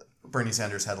Bernie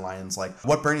Sanders headlines like,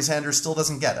 what Bernie Sanders still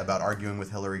doesn't get about arguing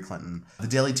with Hillary Clinton. The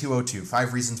Daily 202,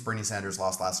 5 reasons Bernie Sanders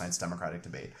lost last night's Democratic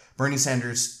debate. Bernie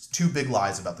Sanders, 2 big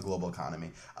lies about the global economy.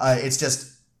 It's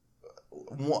just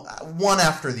one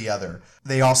after the other.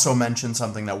 They also mention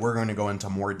something that we're going to go into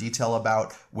more detail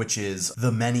about, which is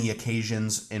the many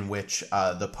occasions in which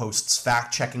the Post's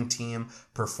fact-checking team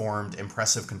performed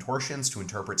impressive contortions to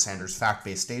interpret Sanders'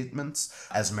 fact-based statements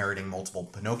as meriting multiple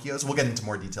Pinocchios. We'll get into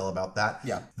more detail about that.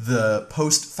 Yeah. The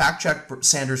Post fact-checked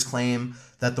Sanders' claim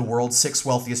that the world's 6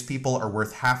 wealthiest people are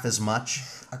worth half as much,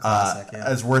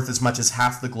 worth as much as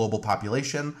half the global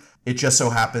population. It just so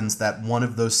happens that one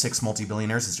of those 6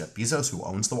 multi-billionaires is Jeff Bezos, who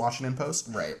owns the Washington Post,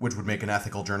 which would make an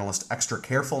ethical journalist extra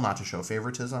careful not to show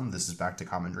favoritism. This is back to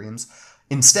Common Dreams.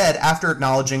 Instead, after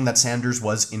acknowledging that Sanders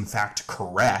was in fact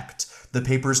correct, the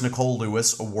paper's Nicole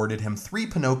Lewis awarded him 3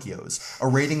 Pinocchios, a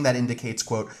rating that indicates,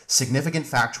 quote, significant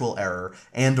factual error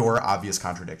and or obvious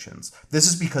contradictions. This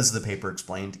is because, the paper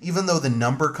explained, even though the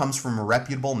number comes from a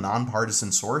reputable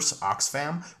nonpartisan source,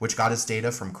 Oxfam, which got its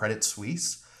data from Credit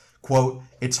Suisse, quote,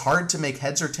 it's hard to make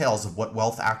heads or tails of what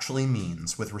wealth actually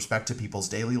means with respect to people's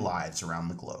daily lives around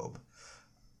the globe.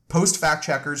 Post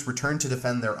fact-checkers returned to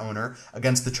defend their owner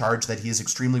against the charge that he is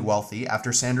extremely wealthy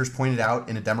after Sanders pointed out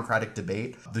in a Democratic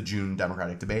debate, the June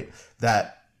Democratic debate,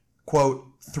 that, quote,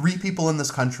 3 people in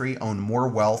this country own more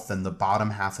wealth than the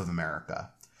bottom half of America.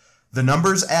 The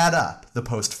numbers add up, the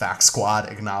post-fact squad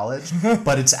acknowledged,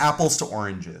 but it's apples to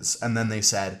oranges. And then they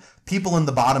said, people in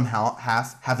the bottom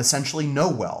half have essentially no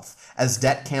wealth, as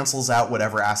debt cancels out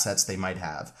whatever assets they might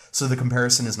have. So the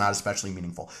comparison is not especially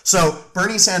meaningful. So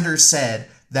Bernie Sanders said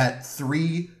that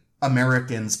 3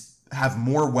 Americans have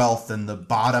more wealth than the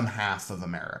bottom half of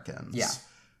Americans. Yeah.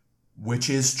 Which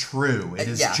is true. It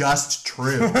is just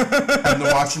true. And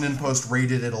the Washington Post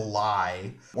rated it a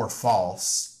lie or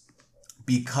false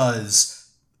because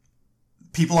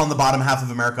people on the bottom half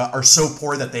of America are so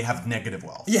poor that they have negative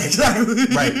wealth. Yeah, exactly.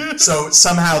 Right. So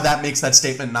somehow that makes that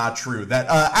statement not true. That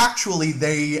actually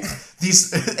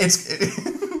it's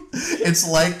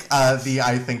like the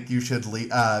I think you should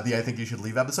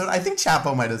leave episode. I think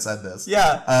Chapo might have said this.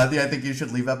 Yeah. The I think you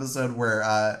should leave episode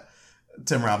where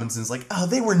Tim Robinson's like, oh,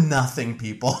 they were nothing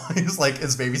people. He's like,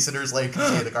 his babysitter's like,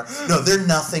 in the car. No, they're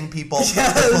nothing people.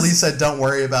 Yes. The police said, don't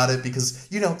worry about it because,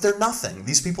 they're nothing.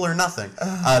 These people are nothing.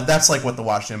 That's like what the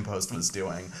Washington Post was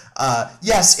doing.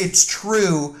 Yes, it's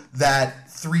true that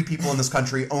 3 people in this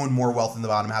country own more wealth than the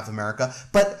bottom half of America,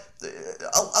 but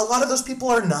a lot of those people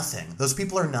are nothing. Those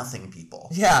people are nothing people.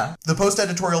 Yeah. The Post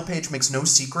editorial page makes no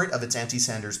secret of its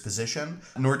anti-Sanders position,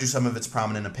 nor do some of its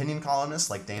prominent opinion columnists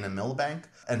like Dana Milbank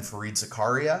and Fareed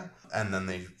Zakaria. And then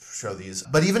they show these.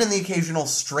 But even in the occasional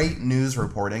straight news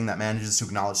reporting that manages to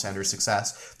acknowledge Sanders'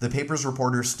 success, the paper's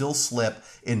reporters still slip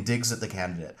in digs at the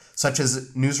candidate, such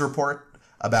as news report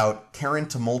about Karen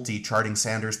Tumulty charting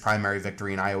Sanders' primary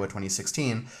victory in Iowa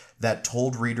 2016 that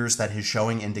told readers that his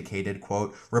showing indicated,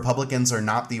 quote, Republicans are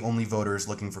not the only voters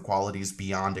looking for qualities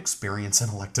beyond experience and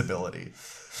electability.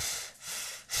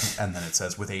 And then it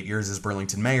says, with 8 years as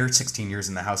Burlington mayor, 16 years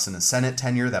in the House and the Senate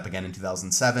tenure, that began in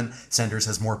 2007, Sanders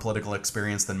has more political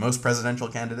experience than most presidential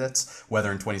candidates,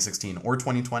 whether in 2016 or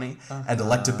 2020, and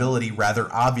electability rather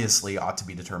obviously ought to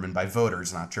be determined by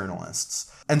voters, not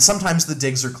journalists. And sometimes the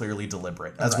digs are clearly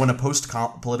deliberate, as when a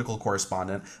post-political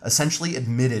correspondent essentially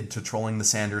admitted to trolling the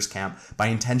Sanders camp by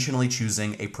intentionally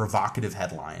choosing a provocative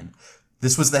headline.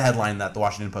 This was the headline that the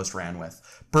Washington Post ran with.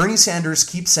 Bernie Sanders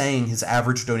keeps saying his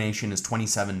average donation is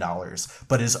 $27,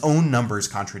 but his own numbers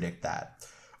contradict that.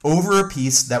 Over a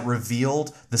piece that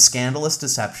revealed the scandalous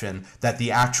deception that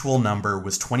the actual number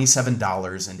was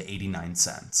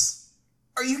 $27.89.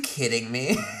 Are you kidding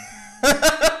me?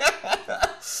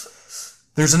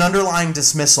 There's an underlying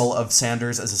dismissal of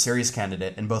Sanders as a serious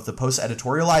candidate in both the Post's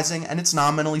editorializing and its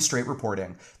nominally straight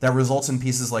reporting that results in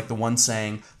pieces like the one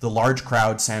saying the large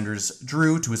crowd Sanders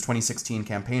drew to his 2016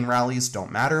 campaign rallies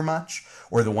don't matter much,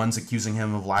 or the ones accusing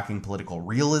him of lacking political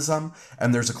realism,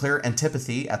 and there's a clear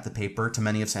antipathy at the paper to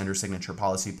many of Sanders' signature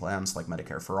policy plans like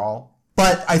Medicare for All.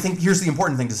 But I think here's the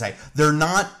important thing to say. They're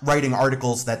not writing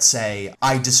articles that say,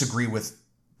 I disagree with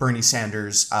Bernie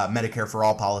Sanders' Medicare for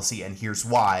All policy, and here's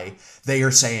why. They are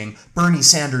saying Bernie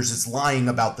Sanders is lying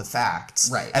about the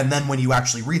facts. Right. And then when you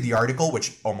actually read the article,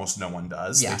 which almost no one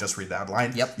does, they just read the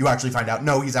headline, you actually find out,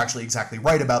 no, he's actually exactly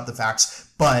right about the facts,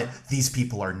 but these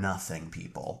people are nothing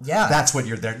people. Yeah. That's what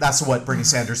you're there. That's what Bernie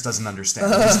Sanders doesn't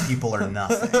understand. These people are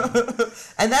nothing.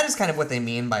 And that is kind of what they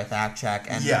mean by fact check.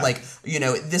 And like, you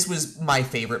know, this was my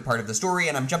favorite part of the story,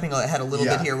 and I'm jumping ahead a little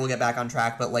bit here. We'll get back on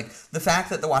track. But like the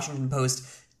fact that the Washington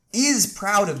Post is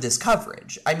proud of this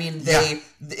coverage. I mean,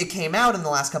 it came out in the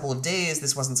last couple of days.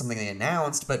 This wasn't something they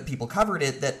announced, but people covered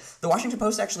it, that the Washington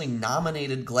Post actually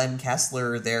nominated Glenn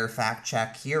Kessler, their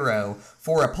fact-check hero,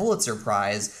 for a Pulitzer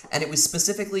Prize. And it was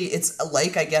specifically, it's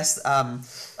like, I guess,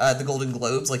 the Golden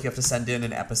Globes, like you have to send in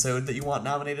an episode that you want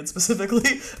nominated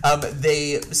specifically.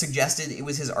 They suggested it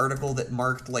was his article that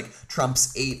marked, like,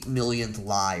 Trump's 8 millionth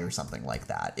lie or something like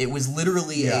that. It was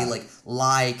literally a, like,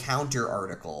 lie counter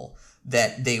article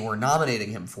that they were nominating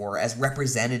him for as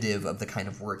representative of the kind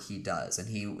of work he does. And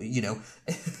he, you know,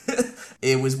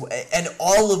 it was, and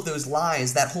all of those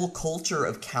lies, that whole culture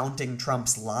of counting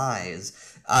Trump's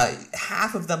lies,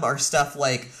 half of them are stuff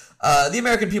like, the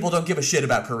American people don't give a shit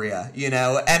about Korea, you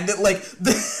know? And, like,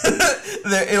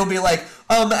 it'll be like,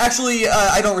 actually,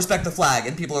 I don't respect the flag.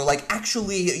 And people are like,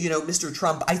 actually, you know, Mr.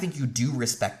 Trump, I think you do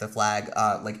respect the flag.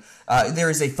 There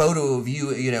is a photo of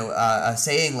you, you know,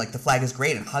 saying, like, the flag is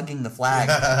great and hugging the flag.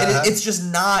 It's just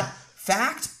not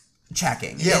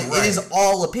fact-checking. It is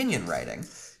all opinion writing.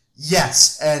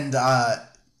 Yes, and,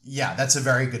 that's a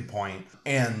very good point.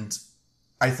 And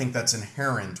I think that's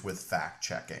inherent with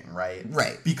fact-checking, right?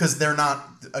 Right. Because they're not,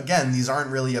 again, these aren't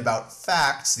really about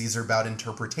facts, these are about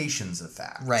interpretations of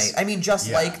facts. Right. I mean,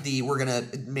 just like the we're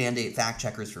going to mandate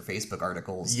fact-checkers for Facebook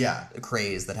articles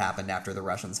craze that happened after the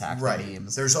Russians hacked the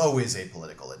memes. There's always a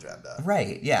political agenda.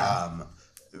 Right, yeah.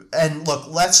 And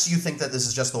look, lest you think that this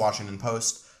is just the Washington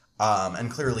Post,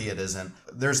 and clearly it isn't.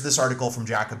 There's this article from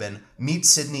Jacobin, Meet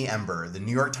Sydney Ember, the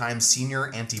New York Times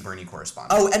senior anti-Bernie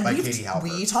correspondent. Oh, and by Katie Halper.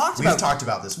 We've talked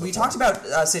about this before. We talked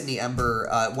about Sydney Ember,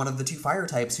 one of the two fire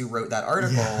types who wrote that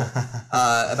article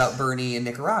about Bernie in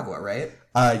Nicaragua, right?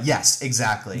 Yes,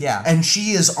 exactly. Yeah. And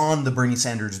she is on the Bernie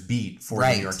Sanders beat for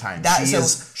the New York Times.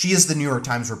 She is the New York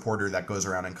Times reporter that goes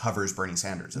around and covers Bernie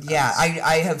Sanders events. Yeah,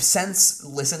 I have since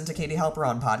listened to Katie Halper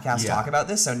on podcasts talk about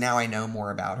this, so now I know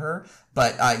more about her.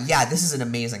 But this is an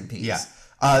amazing piece. Yeah.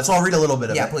 So I'll read a little bit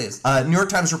of it. Yeah, please. New York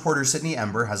Times reporter Sydney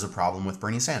Ember has a problem with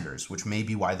Bernie Sanders, which may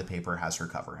be why the paper has her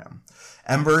cover him.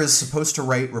 Ember is supposed to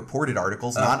write reported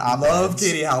articles, not op-eds. Love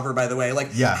Katie Halper, by the way.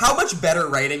 Like, how much better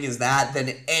writing is that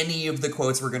than any of the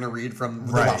quotes we're going to read from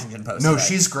the Washington Post? No,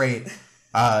 she's great.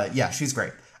 She's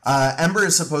great. Ember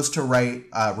is supposed to write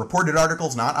reported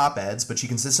articles, not op-eds, but she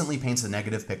consistently paints a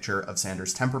negative picture of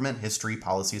Sanders' temperament, history,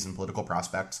 policies, and political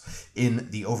prospects in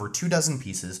the over 24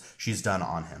 pieces she's done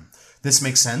on him. This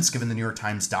makes sense given the New York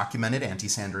Times' documented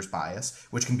anti-Sanders bias,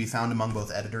 which can be found among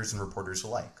both editors and reporters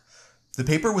alike. The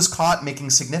paper was caught making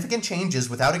significant changes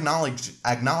without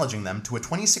acknowledging them to a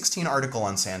 2016 article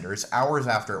on Sanders hours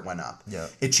after it went up. Yeah.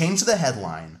 It changed the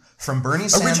headline from Bernie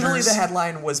Sanders... Originally the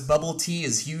headline was "Bubble tea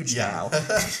is huge now."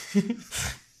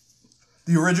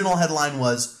 The original headline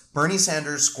was Bernie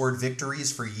Sanders scored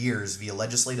victories for years via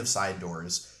legislative side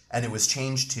doors, and it was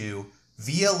changed to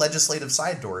via legislative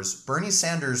side doors, Bernie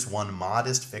Sanders won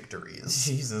modest victories.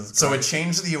 Jesus Christ. So it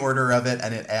changed the order of it,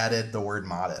 and it added the word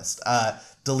modest.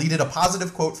 deleted a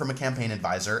positive quote from a campaign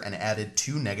advisor, and added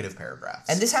 2 negative paragraphs.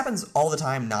 And this happens all the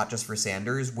time, not just for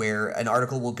Sanders, where an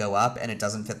article will go up and it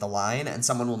doesn't fit the line, and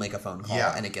someone will make a phone call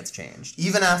and it gets changed.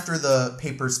 Even after the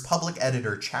paper's public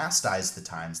editor chastised the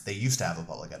Times, they used to have a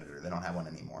public editor. They don't have one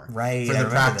anymore. Right. For the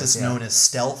practice known as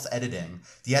stealth editing,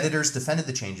 the editors defended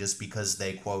the changes because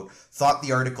they, quote, thought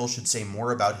the article should say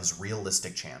more about his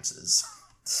realistic chances.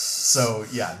 So,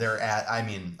 yeah,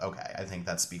 I think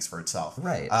that speaks for itself.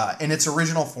 Right. In its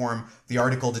original form, the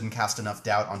article didn't cast enough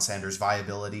doubt on Sanders'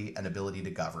 viability and ability to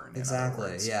govern.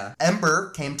 Exactly, yeah. Ember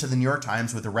came to the New York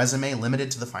Times with a resume limited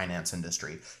to the finance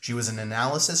industry. She was an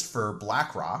analyst for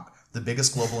BlackRock, the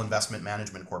biggest global investment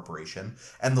management corporation,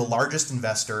 and the largest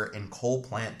investor in coal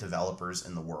plant developers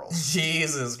in the world.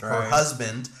 Jesus Christ. Her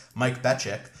husband, Mike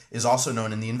Betchick, is also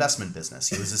known in the investment business.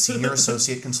 He was a senior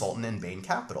associate consultant in Bain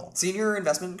Capital. Senior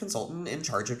investment consultant in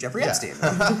charge of Jeffrey Epstein.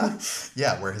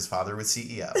 Yeah, where his father was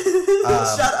CEO.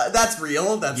 Shut up. That's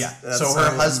real. That's so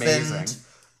her husband,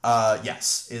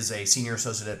 amazing. is a senior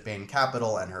associate at Bain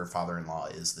Capital, and her father-in-law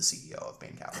is the CEO of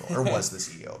Bain Capital, or was the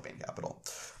CEO of Bain Capital.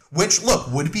 Which, look,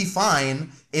 would be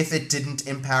fine if it didn't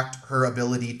impact her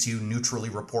ability to neutrally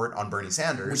report on Bernie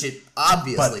Sanders. Which it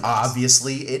obviously does.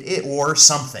 Obviously it or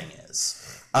something is.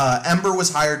 Ember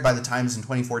was hired by the Times in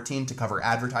 2014 to cover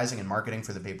advertising and marketing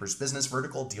for the paper's business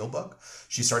vertical, Dealbook.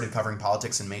 She started covering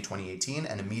politics in May 2018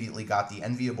 and immediately got the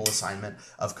enviable assignment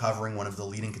of covering one of the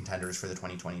leading contenders for the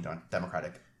 2020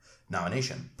 Democratic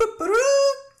nomination.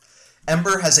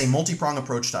 Ember has a multi-pronged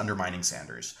approach to undermining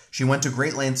Sanders. She went to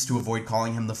great lengths to avoid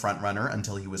calling him the frontrunner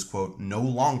until he was, quote, no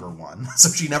longer one. So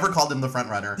she never called him the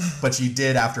frontrunner, but she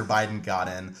did, after Biden got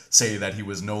in, say that he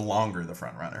was no longer the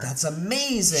frontrunner. That's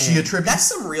amazing. That's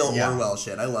some real Orwell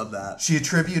shit. I love that. She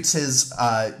attributes his,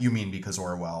 you mean because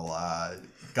Orwell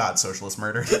got socialist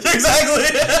murdered? Exactly.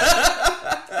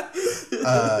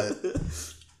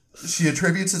 She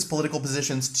attributes his political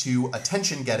positions to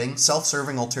attention-getting,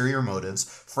 self-serving ulterior motives,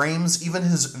 frames even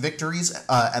his victories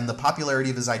and the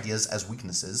popularity of his ideas as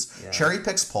weaknesses,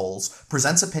 cherry-picks polls,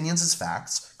 presents opinions as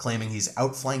facts, claiming he's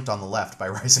outflanked on the left by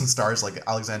rising stars like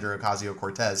Alexandria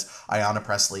Ocasio-Cortez, Ayanna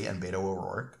Pressley, and Beto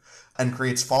O'Rourke, and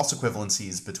creates false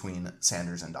equivalencies between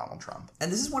Sanders and Donald Trump.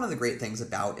 And this is one of the great things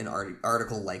about an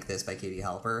article like this by Katie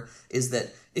Halper, is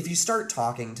that if you start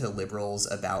talking to liberals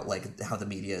about like how the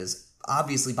media is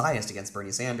obviously biased against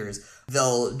Bernie Sanders,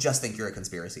 they'll just think you're a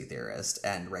conspiracy theorist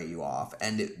and write you off.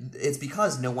 And it's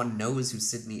because no one knows who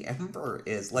Sydney Ember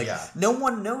is. No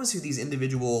one knows who these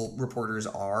individual reporters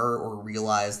are or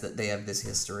realize that they have this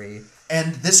history.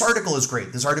 And this article is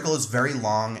great. This article is very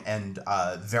long and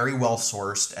very well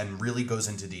sourced and really goes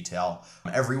into detail.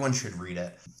 Everyone should read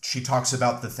it. She talks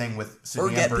about the thing with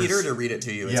Sydney Ember's, Peter to read it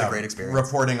to you. It's a great experience.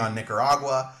 Reporting on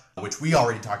Nicaragua, which we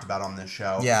already talked about on this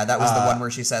show. Yeah, that was the one where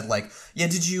she said, like,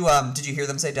 did you hear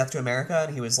them say death to America?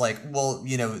 And he was like, well,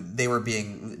 they were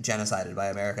being genocided by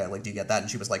America. Like, do you get that?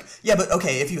 And she was like, yeah, but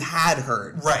okay, if you had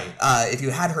heard. Right. If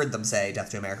you had heard them say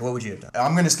death to America, what would you have done?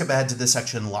 I'm going to skip ahead to this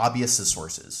section, lobbyists as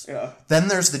sources. Yeah. Then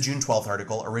there's the June 12th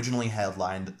article, originally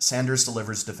headlined, Sanders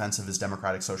delivers defense of his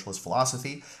democratic socialist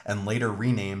philosophy, and later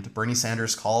renamed, Bernie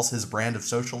Sanders calls his brand of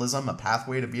socialism a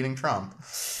pathway to beating Trump,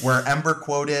 where Ember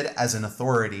quoted as an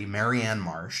authority Marianne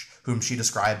Marsh, whom she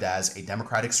described as a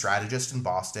Democratic strategist in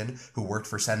Boston who worked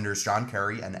for Senators John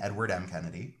Kerry and Edward M.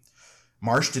 Kennedy.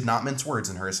 Marsh did not mince words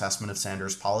in her assessment of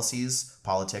Sanders' policies,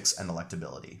 politics, and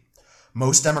electability.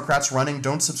 Most Democrats running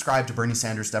don't subscribe to Bernie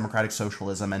Sanders' democratic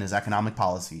socialism and his economic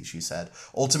policies, she said.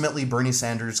 Ultimately, Bernie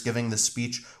Sanders giving this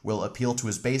speech will appeal to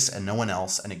his base and no one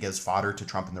else, and it gives fodder to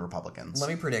Trump and the Republicans. Let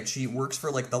me predict. She works for,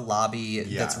 like, the lobby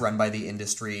that's run by the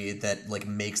industry that, like,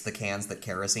 makes the cans that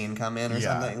kerosene come in or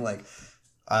something. Like,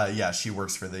 she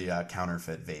works for the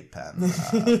counterfeit vape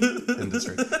pen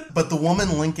industry. But the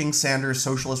woman linking Sanders'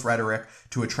 socialist rhetoric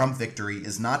to a Trump victory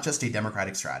is not just a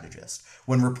Democratic strategist.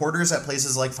 When reporters at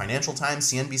places like Financial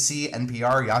Times, CNBC,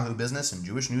 NPR, Yahoo Business, and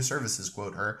Jewish News Services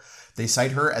quote her, they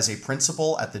cite her as a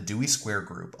principal at the Dewey Square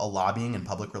Group, a lobbying and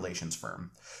public relations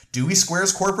firm. Dewey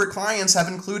Square's corporate clients have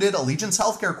included Allegiance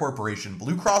Healthcare Corporation,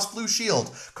 Blue Cross Blue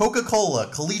Shield, Coca-Cola,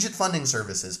 Collegiate Funding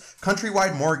Services,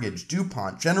 Countrywide Mortgage,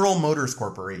 DuPont, General Motors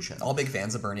Corporation. All big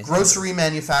fans of Bernie Sanders. Grocery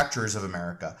Manufacturers of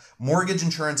America, Mortgage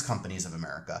Insurance Companies of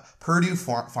America, Purdue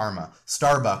Pharma,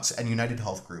 Starbucks, and United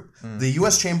Health Group. The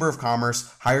U.S. Chamber of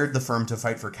Commerce hired the firm to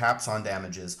fight for caps on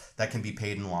damages that can be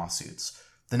paid in lawsuits.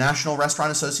 The National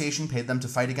Restaurant Association paid them to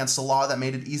fight against a law that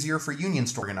made it easier for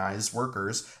unions to organize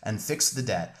workers and fix the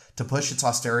debt, to push its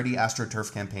austerity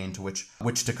AstroTurf campaign to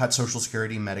which to cut Social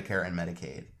Security, Medicare, and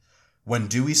Medicaid. when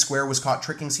Dewey Square was caught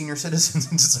tricking senior citizens.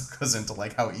 It just goes into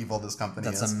like how evil this company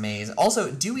is. That's amazing.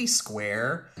 Also, Dewey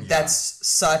Square, that's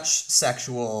such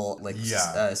sexual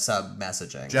sub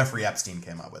messaging. Jeffrey Epstein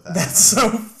came up with that. That's so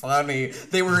funny.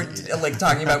 They were like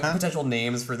talking about potential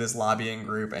names for this lobbying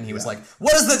group, and he was like,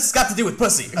 "What does this got to do with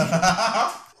pussy?"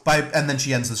 And then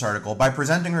she ends this article, by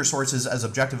presenting her sources as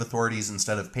objective authorities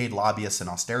instead of paid lobbyists and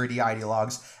austerity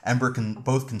ideologues, Ember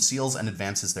both conceals and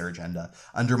advances their agenda,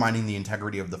 undermining the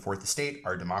integrity of the Fourth Estate,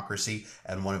 our democracy,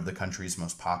 and one of the country's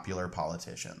most popular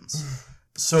politicians.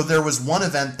 So there was one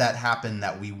event that happened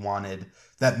that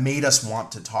that made us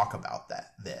want to talk about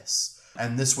this.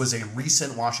 And this was a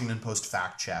recent Washington Post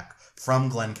fact check from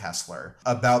Glenn Kessler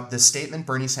about this statement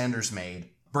Bernie Sanders made.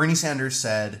 Bernie Sanders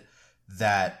said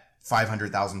that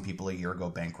 500,000 people a year go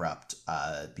bankrupt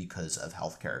because of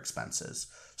healthcare expenses.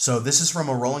 So this is from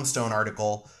a Rolling Stone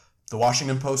article. The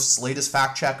Washington Post's latest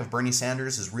fact check of Bernie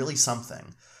Sanders is really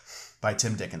something, by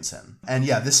Tim Dickinson. And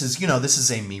yeah, this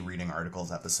is a me reading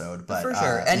articles episode, but for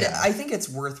sure. And I think it's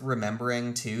worth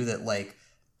remembering too that like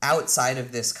outside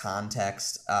of this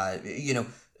context, the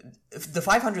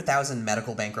 500,000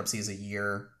 medical bankruptcies a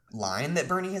year line that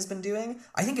Bernie has been doing,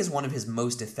 I think is one of his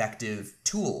most effective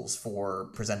tools for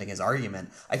presenting his argument.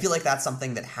 I feel like that's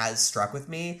something that has struck with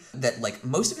me, that like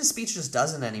most of his speech just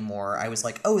doesn't anymore. I was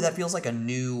like, oh, that feels like a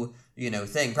new,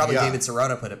 thing. Probably David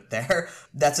Sirota put it there.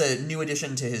 That's a new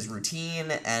addition to his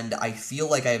routine, and I feel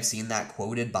like I have seen that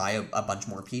quoted by a bunch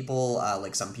more people,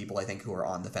 like some people I think who are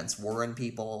on the fence Warren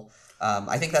people.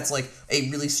 I think that's like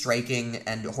a really striking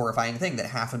and horrifying thing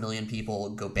that 500,000 people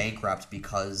go bankrupt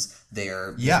because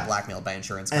they're blackmailed by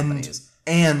insurance companies.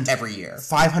 And every year.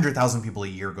 500,000 people a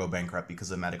year go bankrupt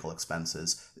because of medical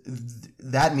expenses.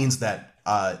 That means that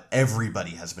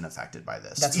everybody has been affected by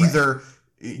this. That's Either right.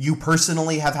 You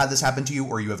personally have had this happen to you,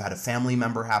 or you have had a family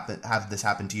member have this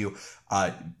happen to you.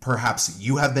 Perhaps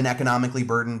you have been economically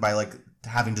burdened by like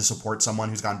having to support someone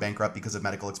who's gone bankrupt because of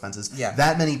medical expenses. Yeah.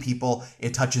 That many people,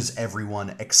 it touches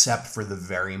everyone except for the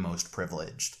very most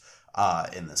privileged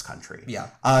in this country. Yeah.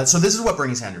 So this is what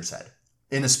Bernie Sanders said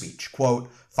in a speech.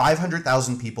 Quote,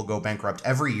 500,000 people go bankrupt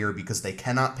every year because they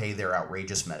cannot pay their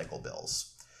outrageous medical bills.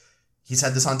 He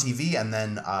said this on TV, and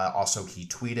then also he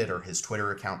tweeted, or his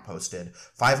Twitter account posted,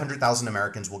 500,000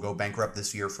 Americans will go bankrupt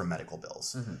this year from medical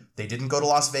bills. Mm-hmm. They didn't go to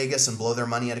Las Vegas and blow their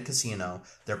money at a casino.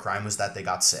 Their crime was that they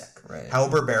got sick. Right. How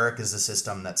barbaric is the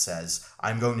system that says,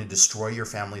 I'm going to destroy your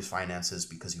family's finances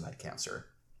because you had cancer?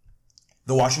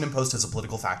 The Washington Post has a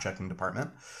political fact-checking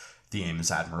department. The aim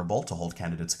is admirable, to hold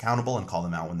candidates accountable and call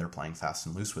them out when they're playing fast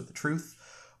and loose with the truth.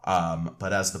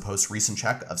 But as the Post's recent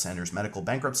check of Sanders' medical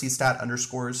bankruptcy stat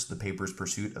underscores, the paper's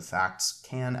pursuit of facts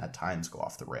can at times go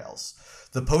off the rails.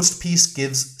 The Post piece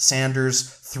gives Sanders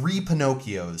 3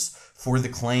 Pinocchios for the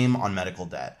claim on medical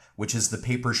debt, which is the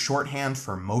paper's shorthand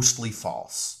for mostly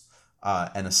false.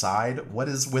 An aside, what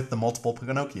is with the multiple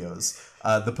Pinocchios?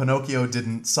 The Pinocchio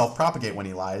didn't self-propagate when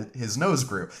he lied. His nose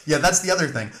grew. Yeah, that's the other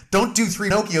thing. Don't do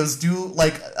 3 Pinocchios. Do,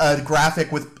 like, a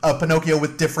graphic with a Pinocchio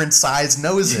with different size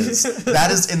noses. That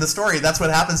is, in the story, that's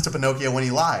what happens to Pinocchio when he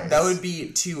lies. That would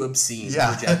be too obscene for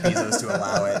Jeff Bezos to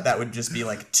allow it. That would just be,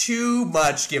 like, too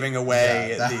much giving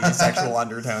away the sexual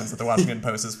undertones that the Washington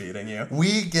Post is feeding you.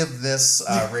 We give this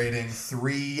rating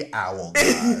 3 owl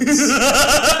gods.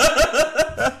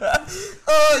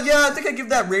 I think I give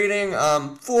that rating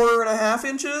 4.5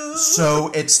 inches.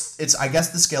 So it's I guess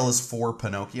the scale is 4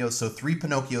 Pinocchios. So 3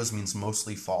 Pinocchios means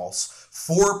mostly false.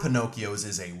 4 Pinocchios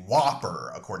is a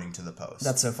whopper, according to the Post.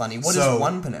 That's so funny. What is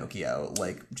 1 Pinocchio?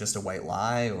 Like just a white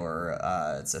lie, or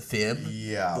it's a fib?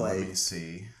 Yeah, let me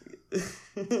see.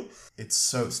 It's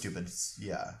so stupid.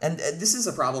 And this is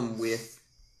a problem with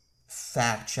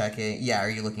fact checking. Yeah, are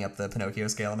you looking up the Pinocchio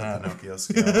scale now? The Pinocchio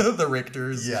scale. The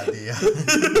Richters. Yeah,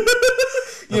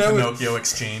 the Pinocchio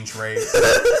exchange rate.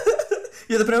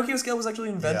 Yeah, the Pinocchio scale was actually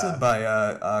invented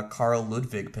by Carl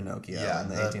Ludwig Pinocchio in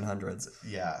the 1800s.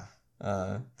 Yeah.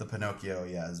 The Pinocchio,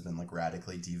 has been like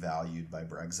radically devalued by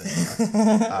Brexit.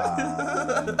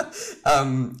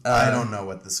 I don't know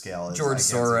what the scale is. George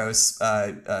Soros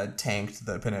tanked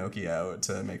the Pinocchio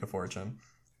to make a fortune.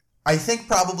 I think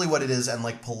probably what it is, and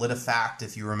like PolitiFact,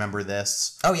 if you remember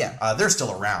this. Oh, yeah. They're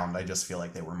still around. I just feel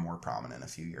like they were more prominent a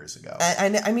few years ago.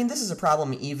 I mean, this is a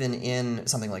problem even in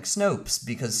something like Snopes,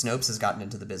 because Snopes has gotten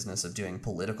into the business of doing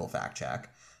political fact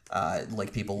check.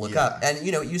 Like people look up. And,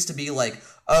 it used to be like,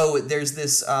 oh, there's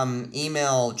this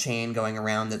email chain going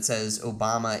around that says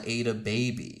Obama ate a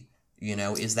baby.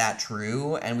 Is that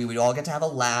true? And we would all get to have a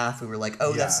laugh. We were like,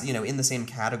 oh, that's, in the same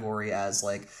category as,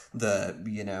 like, the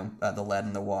lead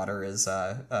in the water is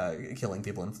killing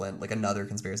people in Flint, like another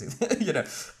conspiracy,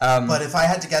 But if I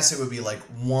had to guess, it would be like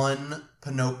 1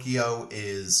 Pinocchio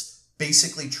is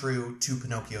basically true, 2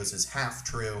 Pinocchios is half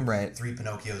true, right. 3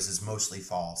 Pinocchios is mostly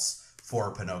false,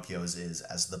 4 Pinocchios is,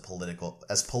 as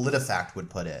PolitiFact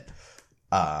would put it,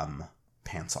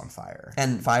 pants on fire.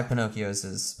 And 5 Pinocchios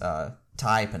is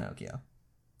Thai Pinocchio.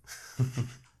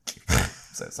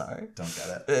 So sorry. Don't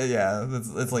get it. Yeah,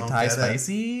 it's like Thai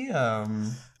spicy.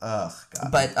 God.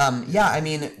 But yeah, I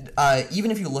mean, even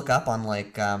if you look up on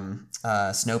like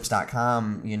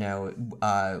Snopes.com,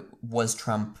 was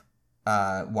Trump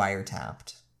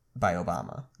wiretapped by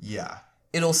Obama? Yeah.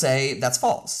 It'll say that's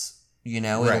false.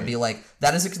 It'll Right. be like,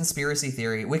 that is a conspiracy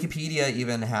theory. Wikipedia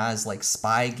even has like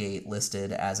Spygate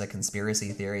listed as a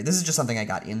conspiracy theory. This is just something I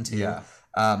got into. Yeah.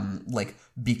 Like,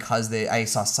 because I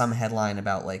saw some headline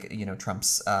about like,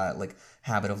 Trump's like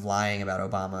habit of lying about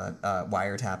Obama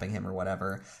wiretapping him or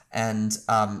whatever. And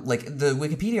like the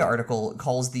Wikipedia article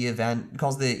calls the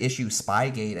issue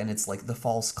Spygate, and it's like the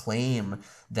false claim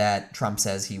that Trump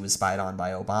says he was spied on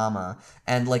by Obama.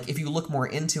 And like, if you look more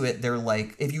into it, they're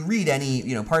like, if you read any,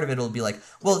 part of it, it'll be like,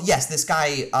 well, yes, this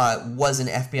guy was an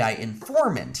FBI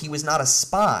informant. He was not a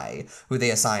spy who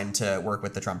they assigned to work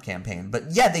with the Trump campaign. But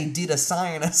yeah, they did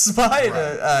assign a spy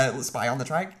to spy on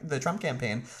the Trump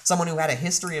campaign. Someone who had a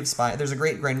history of spy. There's a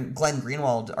great Glenn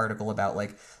Greenwald article about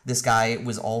like, this guy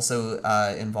was also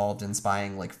involved in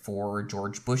spying like for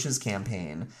George Bush's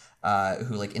campaign,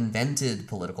 who like invented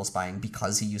political spying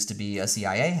because he used to be a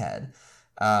CIA head.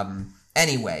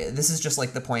 Anyway, this is just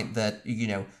like the point that,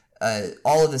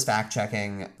 all of this fact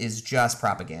checking is just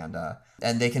propaganda,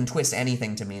 and they can twist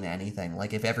anything to mean anything.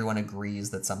 Like if everyone agrees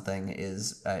that something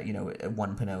is,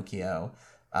 1 Pinocchio,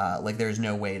 like there's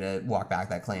no way to walk back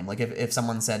that claim. Like if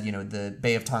someone said, the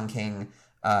Bay of Tonking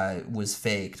was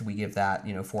faked, we give that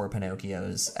 4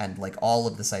 Pinocchios, and like all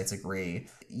of the sites agree,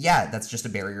 yeah, that's just a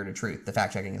barrier to truth. The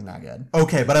fact checking is not good.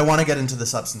 Okay, but I want to get into the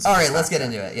substance. All right, let's get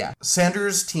into it. Yeah.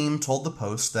 Sanders' team told the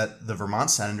Post that the Vermont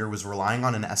senator was relying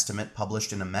on an estimate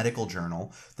published in a medical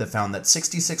journal that found that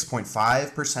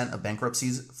 66.5% of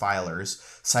bankruptcy filers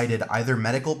cited either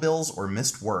medical bills or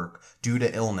missed work due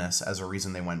to illness as the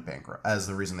reason they went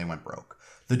broke.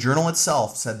 The journal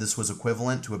itself said this was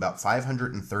equivalent to about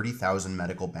 530,000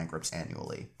 medical bankrupts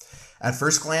annually. At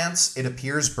first glance, it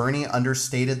appears Bernie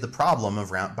understated the problem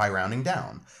by rounding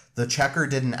down. The checker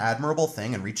did an admirable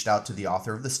thing and reached out to the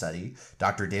author of the study,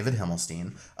 Dr. David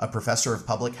Himmelstein, a professor of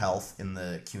public health in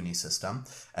the CUNY system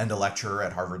and a lecturer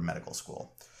at Harvard Medical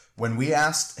School. When we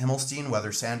asked Himmelstein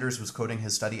whether Sanders was quoting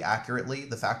his study accurately,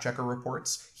 the fact checker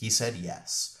reports, he said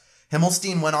yes.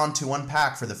 Himmelstein went on to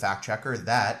unpack for the fact checker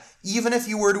that even if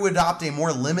you were to adopt a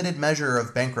more limited measure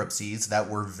of bankruptcies that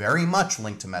were very much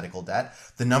linked to medical debt,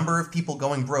 the number of people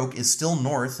going broke is still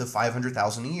north of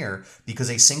 500,000 a year because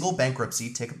a single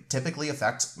bankruptcy typically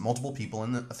affects multiple people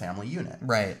in a family unit.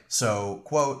 Right. So,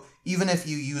 quote, even if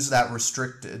you use that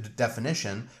restricted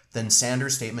definition, then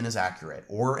Sanders' statement is accurate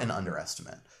or an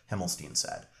underestimate, Himmelstein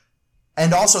said.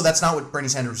 And also, that's not what Bernie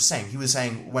Sanders was saying. He was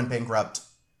saying went bankrupt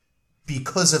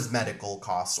because of medical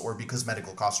costs or because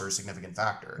medical costs are a significant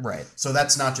factor. Right. So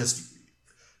that's not just...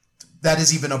 That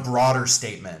is even a broader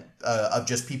statement of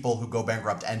just people who go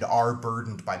bankrupt and are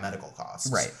burdened by medical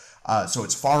costs. Right. So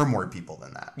it's far more people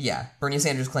than that. Yeah. Bernie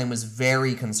Sanders' claim was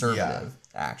very conservative,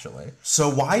 actually. So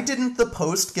why didn't the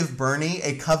Post give Bernie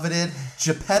a coveted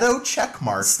Geppetto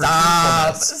checkmark for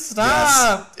truthfulness?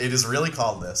 Stop! Yes, it is really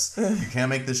called this. You can't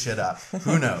make this shit up.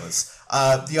 Who knows?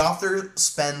 The author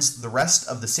spends the rest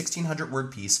of the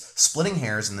 1,600-word piece splitting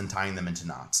hairs and then tying them into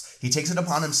knots. He takes it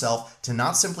upon himself to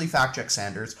not simply fact-check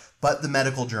Sanders, but the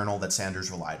medical journal that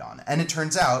Sanders relied on. And it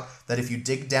turns out that if you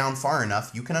dig down far enough,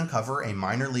 you can uncover a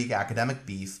minor league academic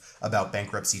beef about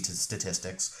bankruptcy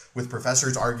statistics, with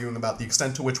professors arguing about the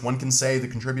extent to which one can say the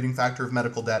contributing factor of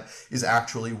medical debt is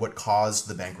actually what caused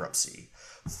the bankruptcy.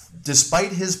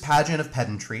 Despite his pageant of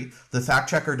pedantry, the fact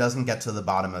checker doesn't get to the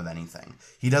bottom of anything.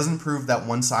 He doesn't prove that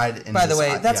one side... By the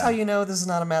way, that's how you know this is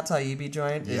not a Matt Taibbi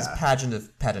joint, is pageant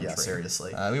of pedantry. Yeah,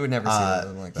 seriously. We would never see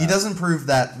anything like that. He doesn't prove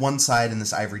that one side in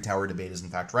this ivory tower debate is in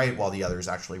fact right, while the other is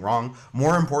actually wrong.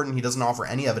 More important, he doesn't offer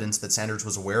any evidence that Sanders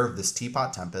was aware of this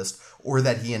teapot tempest, or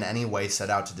that he in any way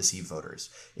set out to deceive voters.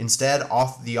 Instead,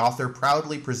 the author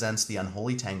proudly presents the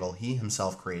unholy tangle he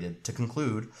himself created to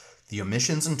conclude... The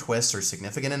omissions and twists are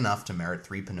significant enough to merit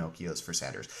 3 Pinocchios for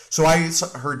Sanders. So I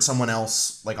heard someone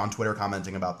else, like on Twitter,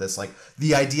 commenting about this, like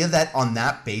the idea that on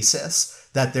that basis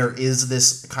that there is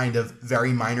this kind of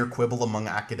very minor quibble among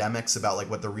academics about like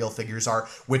what the real figures are,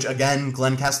 which again,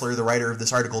 Glenn Kessler, the writer of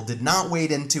this article, did not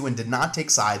wade into and did not take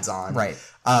sides on. Right.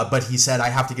 But he said, I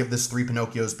have to give this 3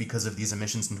 Pinocchios because of these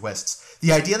omissions and twists.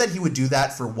 The idea that he would do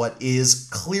that for what is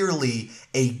clearly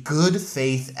a good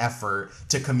faith effort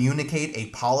to communicate a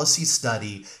policy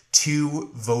study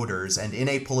to voters and in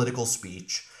a political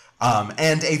speech,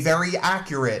 and a very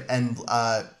accurate and,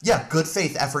 good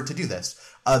faith effort to do this.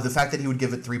 The fact that he would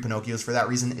give it 3 Pinocchios for that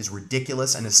reason is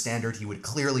ridiculous and a standard he would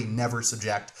clearly never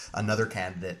subject another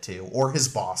candidate to, or his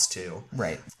boss to.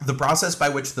 Right. The process by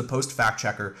which the Post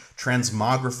fact-checker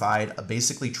transmogrified a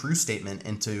basically true statement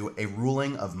into a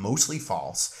ruling of mostly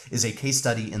false is a case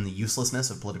study in the uselessness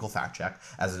of political fact-check,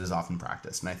 as it is often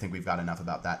practiced, and I think we've got enough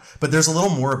about that. But there's a little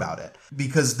more about it,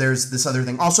 because there's this other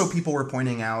thing. Also, people were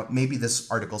pointing out, maybe this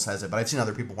article says it, but I've seen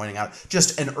other people pointing out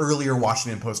just an earlier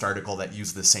Washington Post article that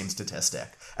used the same statistic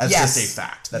as just a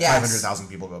fact, that 500,000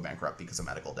 people go bankrupt because of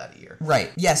medical debt a year.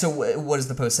 Right. Yeah, so what is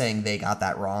the Post saying? They got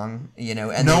that wrong,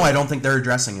 And no, I don't think they're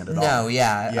addressing it at all. No,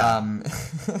 yeah.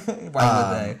 Why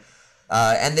would they?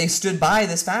 And they stood by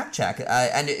this fact check.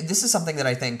 And this is something that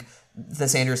I think the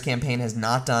Sanders campaign has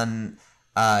not done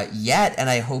yet, and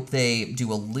I hope they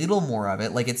do a little more of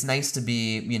it. Like, it's nice to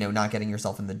be, not getting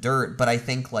yourself in the dirt, but I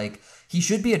think, like, he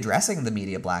should be addressing the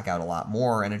media blackout a lot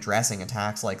more and addressing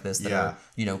attacks like this that are,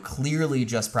 clearly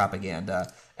just propaganda.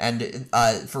 And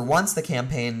for once, the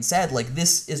campaign said, like,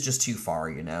 this is just too far,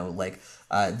 like,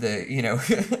 the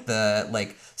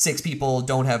 6 people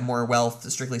don't have more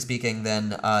wealth, strictly speaking,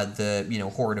 than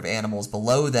the, horde of animals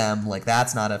below them. Like,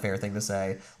 that's not a fair thing to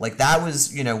say. Like, that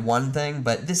was, one thing,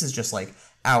 but this is just, like,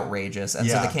 outrageous. And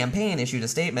so the campaign issued a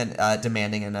statement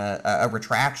demanding a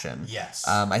retraction. Yes.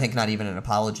 I think not even an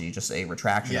apology, just a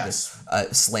retraction of this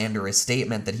slanderous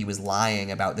statement that he was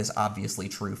lying about this obviously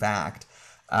true fact.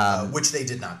 Which they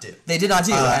did not do. They did not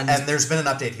do. And there's been an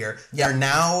update here. There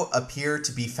now appear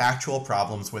to be factual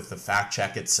problems with the fact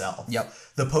check itself. Yep.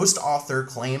 The Post author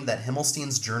claimed that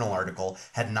Himmelstein's journal article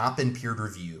had not been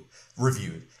peer-reviewed.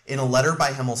 In a letter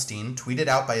by Himmelstein, tweeted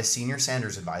out by a senior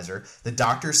Sanders advisor, the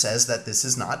doctor says that this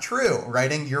is not true,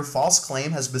 writing, "Your false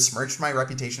claim has besmirched my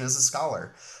reputation as a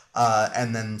scholar."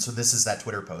 So this is that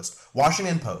Twitter post.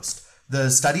 Washington Post. The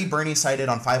study Bernie cited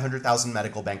on 500,000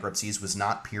 medical bankruptcies was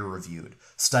not peer-reviewed.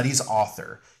 Study's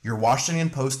author. Your Washington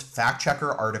Post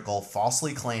fact-checker article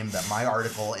falsely claimed that my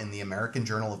article in the American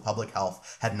Journal of Public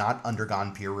Health had not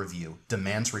undergone peer review.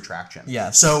 Demands retraction.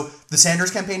 Yes. So the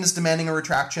Sanders campaign is demanding a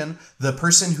retraction. The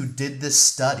person who did this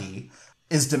study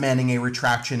is demanding a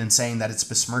retraction and saying that it's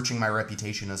besmirching my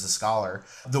reputation as a scholar.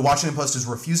 The Washington Post is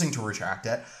refusing to retract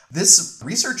it. This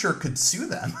researcher could sue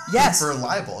them for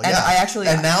libel.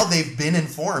 And now they've been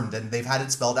informed and they've had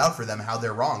it spelled out for them how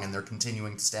they're wrong, and they're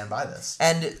continuing to stand by this.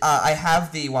 And I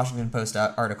have the Washington Post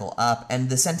article up, and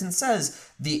the sentence says,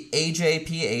 the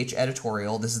AJPH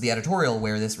editorial, this is the editorial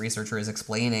where this researcher is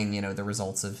explaining, the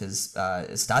results of his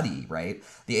study, right?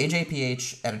 The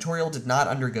AJPH editorial did not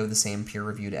undergo the same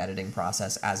peer-reviewed editing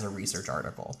process as a research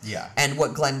article. Yeah. And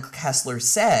what Glenn Kessler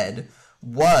said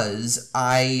was,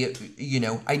 I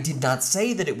did not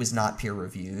say that it was not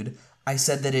peer-reviewed. I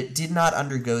said that it did not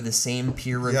undergo the same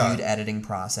peer-reviewed editing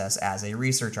process as a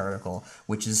research article,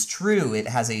 which is true. It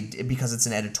has because it's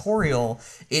an editorial,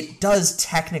 it does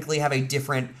technically have a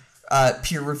different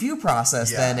peer review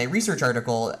process than a research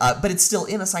article, but it's still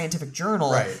in a scientific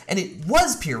journal, and it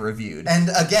was peer-reviewed. And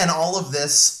again, all of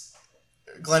this,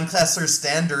 Glenn Kessler's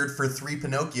standard for 3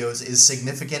 Pinocchios is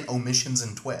significant omissions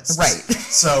and twists. Right.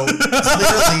 So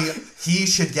clearly he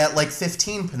should get like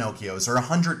 15 Pinocchios or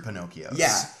 100 Pinocchios.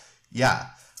 Yeah,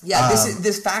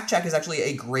 this fact check is actually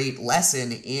a great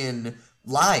lesson in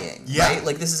lying, right?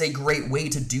 Like, this is a great way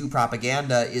to do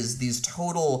propaganda, is these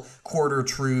total quarter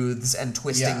truths and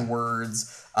twisting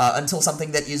words until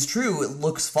something that is true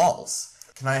looks false.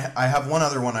 I have one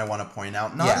other one I want to point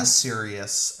out. Not as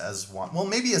serious as one. Well,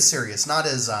 maybe as serious. Not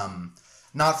as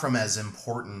not from as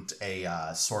important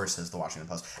a source as the Washington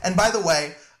Post. And by the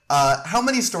way, how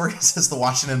many stories has the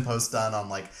Washington Post done on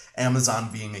like Amazon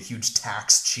being a huge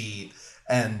tax cheat?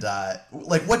 And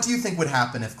what do you think would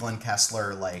happen if Glenn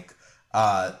Kessler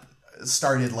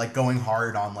started like going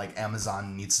hard on like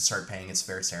Amazon needs to start paying its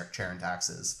fair share in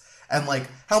taxes? And like,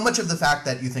 how much of the fact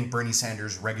that you think Bernie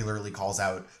Sanders regularly calls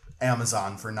out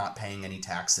Amazon for not paying any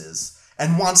taxes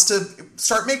and wants to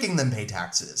start making them pay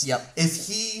taxes? Yep. If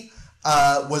he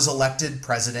was elected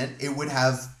president, it would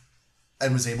have,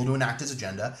 and was able to enact his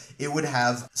agenda, it would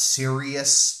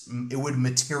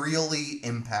materially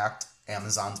impact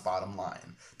Amazon's bottom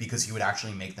line because he would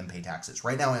actually make them pay taxes.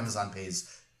 Right now, Amazon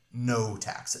pays no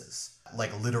taxes,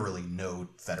 like literally no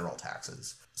federal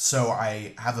taxes. So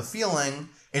I have a feeling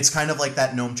it's kind of like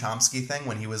that Noam Chomsky thing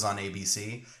when he was on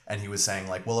ABC and he was saying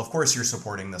like, well, of course you're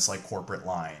supporting this like corporate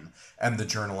line. And the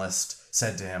journalist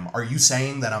said to him, are you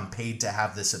saying that I'm paid to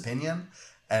have this opinion?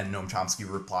 And Noam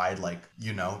Chomsky replied, like,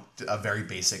 you know, a very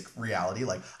basic reality.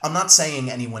 Like, I'm not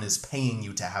saying anyone is paying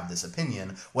you to have this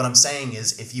opinion. What I'm saying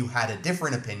is if you had a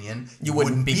different opinion, you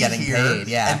wouldn't be getting here, paid.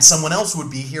 Yeah. And someone else would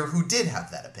be here who did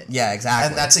have that opinion. Yeah, exactly.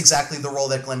 And that's exactly the role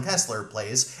that Glenn Kessler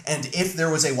plays. And if there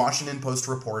was a Washington Post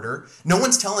reporter, no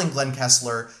one's telling Glenn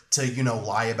Kessler to, you know,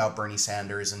 lie about Bernie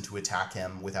Sanders and to attack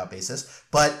him without basis.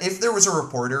 But if there was a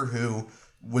reporter who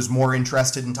was more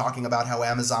interested in talking about how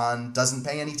Amazon doesn't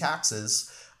pay any taxes,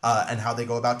 and how they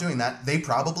go about doing that, they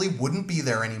probably wouldn't be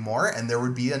there anymore, and there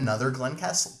would be another Glenn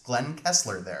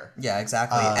Kessler there. Yeah,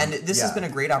 exactly. And this has been a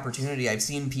great opportunity. I've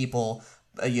seen people,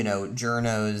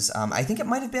 journos, I think it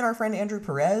might have been our friend Andrew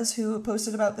Perez who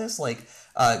posted about this, like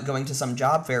going to some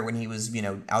job fair when he was,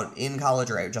 out in college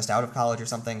or just out of college or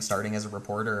something, starting as a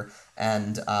reporter,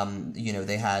 and,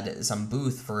 they had some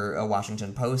booth for a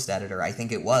Washington Post editor, I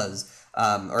think it was,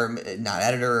 or not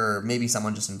editor, or maybe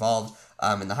someone just involved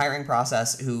in the hiring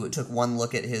process, who took one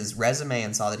look at his resume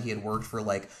and saw that he had worked for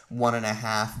like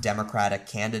 1.5 Democratic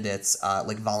candidates,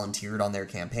 volunteered on their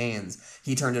campaigns.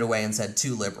 He turned it away and said,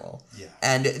 too liberal. Yeah.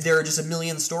 And there are just a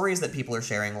million stories that people are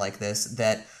sharing like this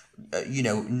that,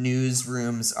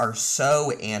 newsrooms are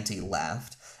so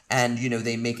anti-left. And,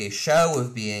 they make a show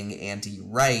of being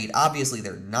anti-right. Obviously,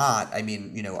 they're not. I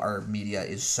mean, our media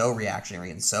is so reactionary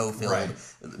and so filled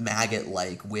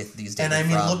maggot-like with these different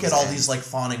And I mean, look at all these,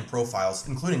 fawning profiles,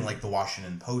 including, the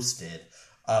Washington Post did,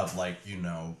 of,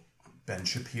 Ben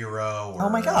Shapiro or... Oh,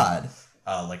 my God.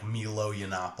 Milo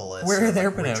Yiannopoulos. Where are their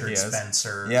Richard Pinocchios?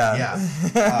 Spencer. Yeah.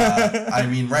 I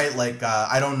mean, right,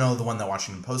 I don't know the one that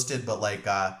Washington Post did, but,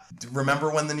 remember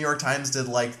when the New York Times did,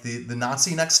 the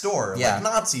Nazi next door? Yeah.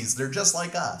 Nazis, they're just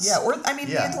like us. Yeah, or,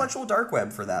 the intellectual dark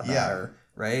web, for that matter,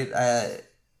 right?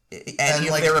 Any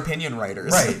of their opinion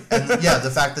writers. Right. And the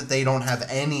fact that they don't have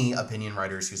any opinion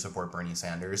writers who support Bernie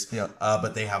Sanders. Yeah.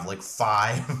 But they have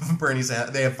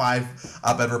 5 they have 5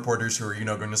 op-ed reporters who are,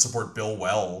 going to support Bill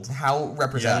Weld. How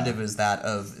representative is that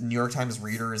of New York Times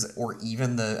readers or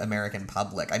even the American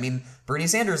public? I mean, Bernie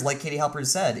Sanders, like Katie Halper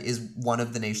said, is one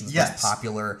of the nation's most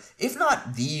popular, if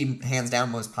not the hands down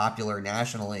most popular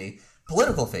nationally,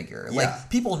 political figure.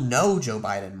 People know Joe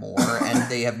Biden more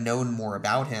and they have known more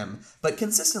about him, but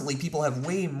consistently people have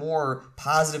way more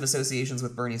positive associations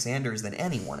with Bernie Sanders than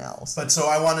anyone else. But so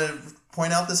I want to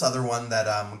point out this other one that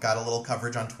got a little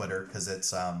coverage on Twitter because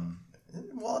it's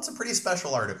it's a pretty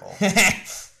special article.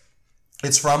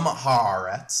 It's from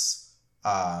Haaretz.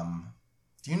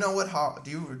 Do you know what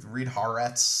do you read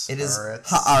Haaretz? It is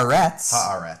Haaretz.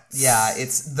 Haaretz. Yeah,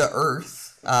 it's the earth.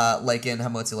 Like in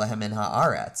Hamotzi Lehem in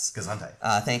Haaretz. Gesundheit.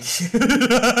 Thank you.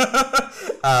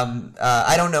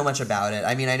 I don't know much about it.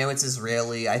 I mean, I know it's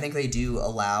Israeli. I think they do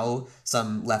allow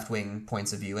some left-wing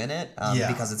points of view in it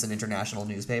because it's an international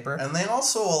newspaper. And they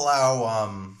also allow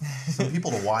some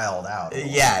people to wild out.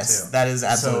 Yes, that is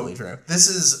absolutely true. This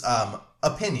is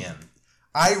opinion.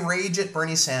 I rage at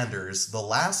Bernie Sanders, the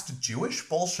last Jewish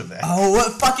Bolshevik. Oh,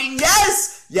 fucking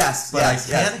yes! Yes, but I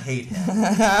can't hate him. And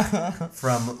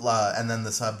then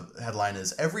the sub-headline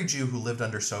is, every Jew who lived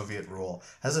under Soviet rule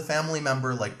has a family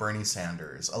member like Bernie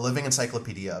Sanders, a living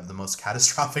encyclopedia of the most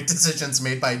catastrophic decisions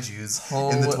made by Jews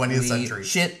in the 20th century.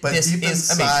 Shit, but deep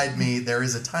inside me, there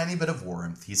is a tiny bit of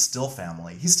warmth. He's still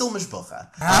family. He's still mishpucha.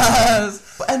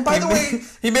 And by the way...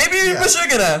 He may be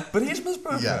Michigan, but he's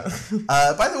mishpucha. Yeah.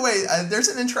 By the way, there's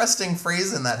an interesting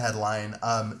phrase in that headline,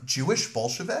 Jewish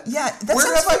Bolshevik. Yeah, that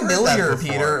sounds familiar,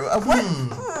 Peter. What?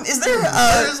 Is there...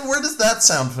 where does that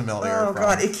sound familiar from? Oh,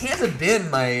 God. It can't have been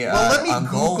my let me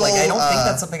uncle. Google, I don't think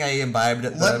that's something I imbibed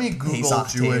at let me Google Pesach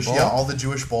Jewish... table. Yeah, all the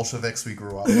Jewish Bolsheviks we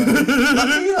grew up with.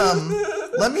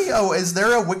 Is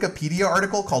there a Wikipedia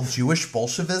article called Jewish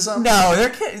Bolshevism? No, there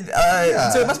can't...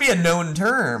 So it must be a known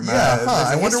term. Yeah,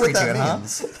 I wonder what that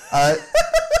means.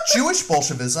 Jewish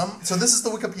Bolshevism, so this is the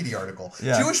Wikipedia article.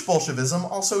 Yeah. Jewish Bolshevism,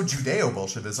 also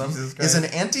Judeo-Bolshevism, is an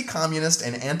anti-communist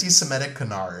and anti-Semitic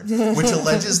canard, which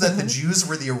alleges that the Jews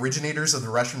were the originators of the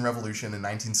Russian Revolution in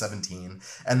 1917,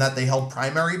 and that they held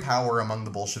primary power among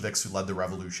the Bolsheviks who led the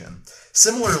revolution.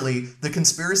 Similarly, the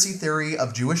conspiracy theory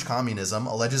of Jewish communism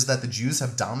alleges that the Jews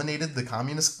have dominated the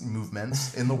communist movement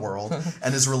in the world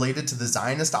and is related to the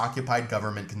Zionist-occupied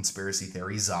government conspiracy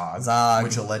theory, Zog,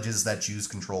 which alleges that Jews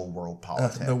control world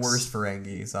politics. The worst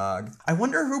Ferengi, Zog. I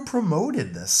wonder who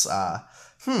promoted this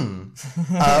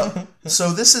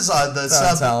So this is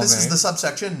the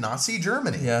subsection Nazi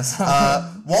Germany. Yes.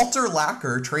 Walter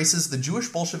Lacker traces the Jewish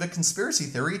Bolshevik conspiracy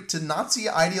theory to Nazi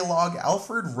ideologue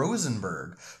Alfred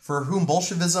Rosenberg, for whom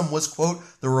Bolshevism was, quote,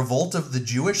 the revolt of the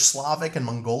Jewish, Slavic, and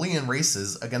Mongolian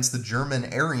races against the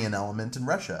German Aryan element in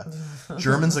Russia.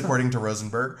 Germans, according to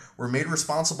Rosenberg, were made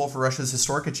responsible for Russia's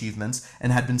historic achievements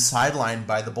and had been sidelined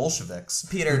by the Bolsheviks,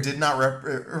 Peter, who did not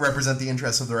represent the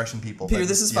interests of the Russian people. Peter,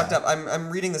 this is fucked up.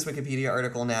 I'm reading this Wikipedia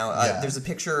article now. There's a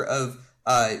picture of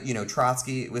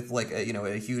Trotsky with like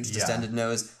a huge distended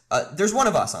nose. There's one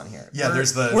of us on here. Yeah, we're in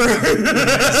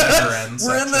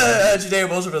the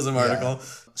Judeo-Bolshevism article.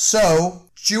 So,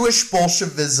 Jewish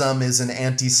Bolshevism is an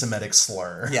anti-Semitic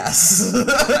slur. Yes.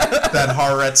 That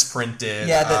Haaretz printed.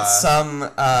 Yeah, that some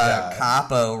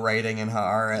capo writing in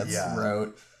Haaretz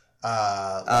wrote.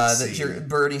 That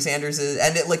Bernie Sanders is,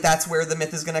 and that's where the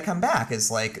myth is going to come back, is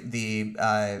like the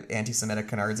anti-Semitic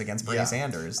canards against Bernie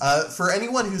Sanders. For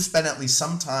anyone who spent at least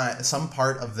some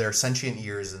part of their sentient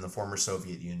years in the former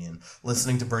Soviet Union,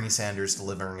 listening to Bernie Sanders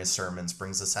delivering his sermons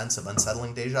brings a sense of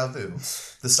unsettling deja vu.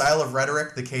 The style of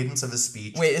rhetoric, the cadence of his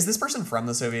speech. Wait, is this person from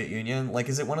the Soviet Union? Like,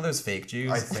 is it one of those fake Jews?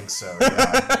 I think so,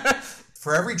 yeah.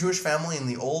 For every Jewish family in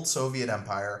the old Soviet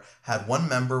Empire had one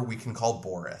member we can call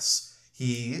Boris.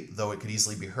 He, though it could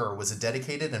easily be her, was a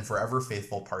dedicated and forever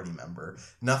faithful party member.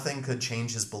 Nothing could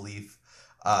change his belief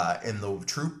in the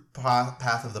true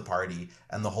path of the party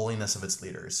and the holiness of its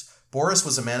leaders. Boris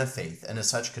was a man of faith, and as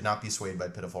such could not be swayed by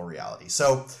pitiful reality.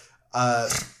 So,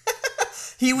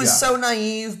 he was so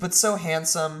naive, but so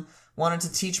handsome, wanted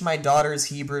to teach my daughters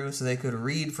Hebrew so they could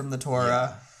read from the Torah.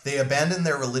 Yeah. They abandoned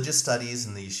their religious studies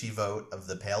in the yeshivot of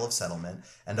the Pale of Settlement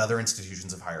and other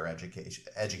institutions of higher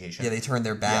education. Yeah, they turned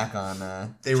their back on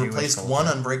They Jewish replaced culture. one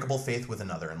unbreakable faith with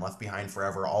another and left behind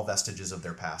forever all vestiges of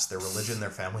their past, their religion,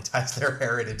 their family ties, their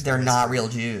heritage. They're not real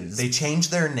Jews. They changed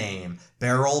their name.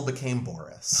 Beryl became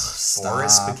Boris. Stop.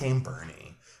 Boris became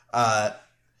Bernie.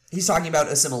 He's talking about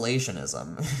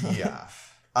assimilationism. Yeah.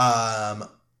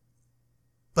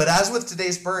 But as with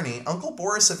today's Bernie, Uncle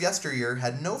Boris of yesteryear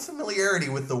had no familiarity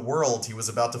with the world he was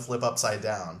about to flip upside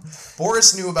down.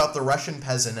 Boris knew about the Russian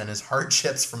peasant and his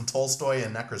hardships from Tolstoy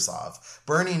and Nekrasov.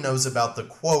 Bernie knows about the,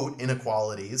 quote,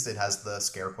 inequalities, it has the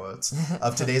scare quotes,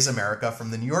 of today's America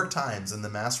from the New York Times and the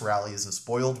mass rallies of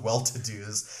spoiled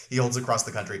well-to-dos he holds across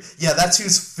the country. Yeah, that's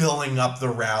who's filling up the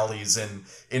rallies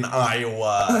in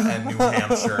Iowa and New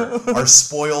Hampshire, are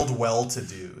spoiled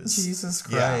well-to-dos. Jesus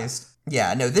Christ.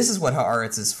 Yeah, no, this is what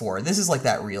Haaretz is for. This is like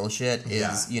that real shit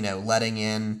is, letting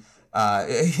in,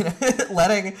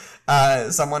 letting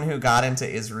someone who got into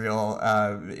Israel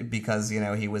because,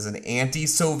 he was an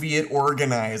anti-Soviet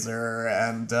organizer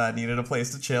and needed a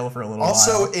place to chill for a little while.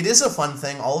 Also, it is a fun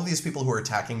thing. All of these people who are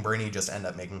attacking Bernie just end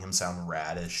up making him sound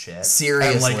rad as shit.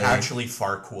 Seriously. And, actually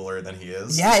far cooler than he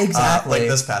is. Yeah, exactly. Like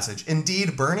this passage.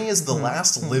 Indeed, Bernie is the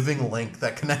last living link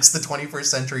that connects the 21st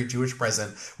century Jewish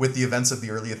present with the events of the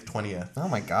early 20th. Oh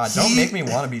my God, don't make me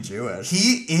want to be Jewish.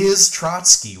 He is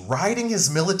Trotsky, riding his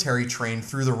military train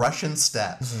through the Russian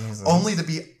steppes, only to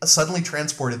be suddenly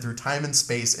transported through time and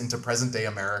space into present-day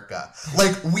America.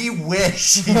 Like, we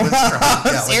wish he was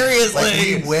Trotsky.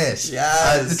 Seriously. We wish.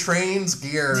 Yes. The train's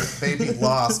gear may be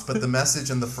lost, but the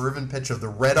message and the fervent pitch of the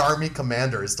Red Army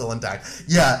commander is still intact.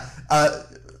 Yeah.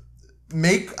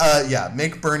 Make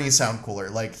Bernie sound cooler.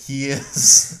 Like, he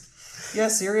is... Yeah,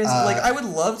 seriously. I would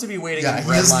love to be waiting in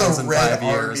bread lines in 5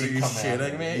 years. Are you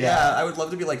shitting me? Yeah, I would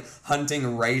love to be hunting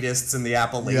rightists in the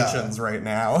Appalachians right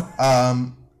now.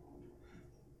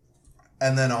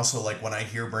 And then also when I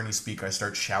hear Bernie speak, I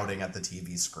start shouting at the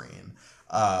TV screen.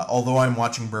 Although I'm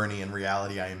watching Bernie, in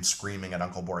reality, I am screaming at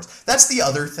Uncle Boris. That's the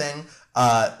other thing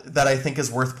that I think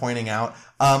is worth pointing out.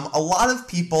 A lot of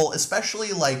people,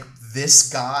 especially this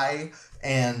guy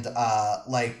and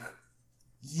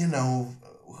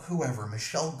whoever,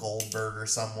 Michelle Goldberg or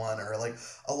someone, or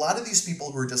a lot of these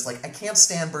people who are just I can't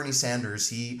stand Bernie Sanders.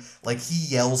 He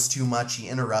yells too much. He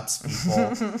interrupts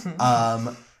people.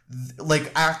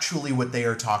 Actually what they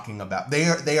are talking about,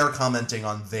 they are commenting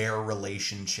on their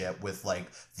relationship with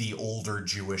the older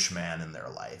Jewish man in their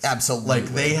life.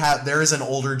 Absolutely. There is an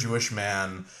older Jewish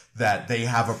man that they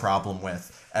have a problem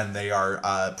with, and they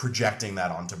are projecting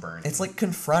that onto Bernie. It's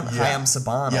confront Chaim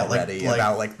Saban already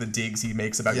about the digs he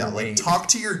makes about your weight. Talk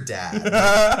to your dad.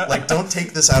 Don't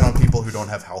take this out on people who don't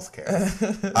have health care.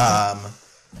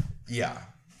 Yeah.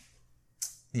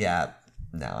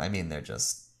 No, I mean they're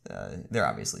just they're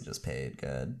obviously just paid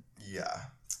good. Yeah.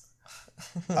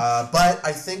 But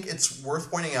I think it's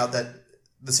worth pointing out that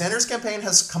the Sanders campaign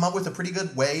has come up with a pretty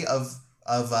good way of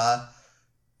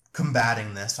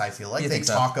combating this, I feel like. They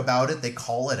talk about it, they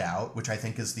call it out, which I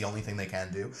think is the only thing they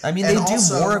can do. I mean, they do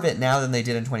more of it now than they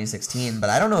did in 2016, but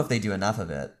I don't know if they do enough of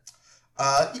it.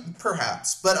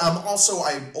 Perhaps. But also,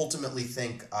 I ultimately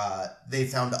think they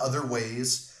found other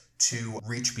ways to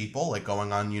reach people, like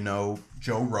going on,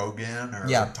 Joe Rogan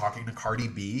or talking to Cardi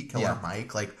B, Killer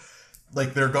Mike,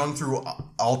 like they're going through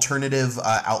alternative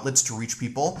outlets to reach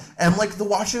people. And like the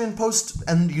Washington Post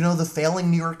and, the failing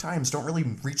New York Times don't really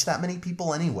reach that many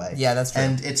people anyway. Yeah, that's true.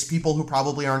 And it's people who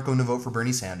probably aren't going to vote for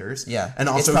Bernie Sanders. Yeah. And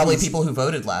also it's probably people who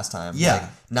voted last time. Yeah. Like,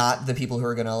 not the people who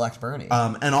are going to elect Bernie.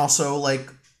 And also like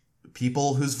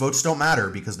people whose votes don't matter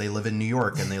because they live in New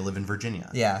York and they live in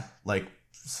Virginia. Yeah. Like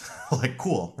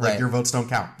cool. Right. Like your votes don't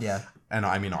count. Yeah. And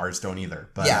I mean, ours don't either.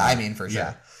 But for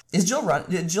sure. Is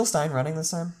Jill Stein running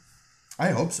this time? I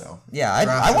hope so. Yeah,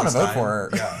 I want to vote for her.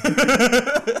 Yeah.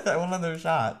 I want another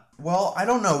shot. Well, I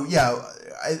don't know. Yeah,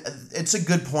 it's a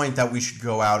good point that we should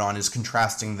go out on is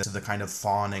contrasting this to the kind of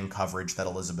fawning coverage that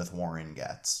Elizabeth Warren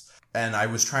gets. And I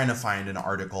was trying to find an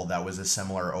article that was a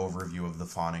similar overview of the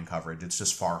fawning coverage. It's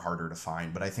just far harder to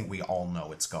find, but I think we all know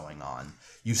what's going on.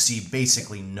 You see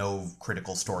basically no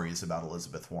critical stories about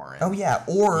Elizabeth Warren. Oh, yeah.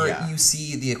 Or you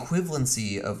see the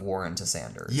equivalency of Warren to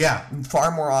Sanders. Yeah. Far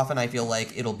more often, I feel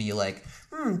like it'll be like,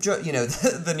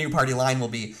 the new party line will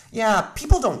be,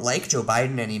 people don't like Joe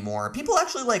Biden anymore. People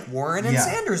actually like Warren and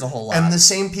Sanders a whole lot. And the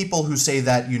same people who say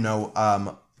that,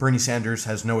 Bernie Sanders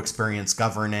has no experience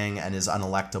governing and is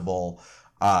unelectable,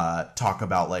 talk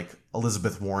about like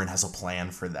Elizabeth Warren has a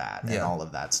plan for that and all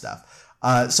of that stuff.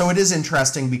 So it is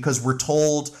interesting because we're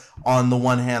told on the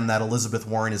one hand that Elizabeth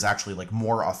Warren is actually like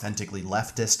more authentically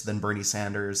leftist than Bernie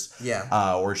Sanders.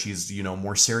 Yeah. Or she's,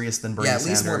 more serious than Bernie Sanders.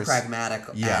 Yeah, at least more pragmatic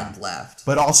and left.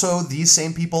 But also these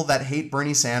same people that hate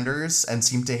Bernie Sanders and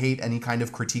seem to hate any kind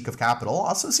of critique of capital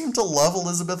also seem to love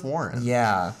Elizabeth Warren.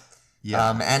 Yeah.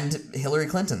 Yeah. And Hillary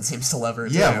Clinton seems to love her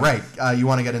too. Yeah, right. You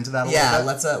want to get into that a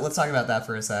little bit? Let's talk about that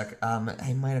for a sec.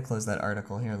 I might have closed that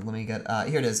article here. Let me get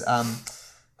here it is.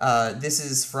 This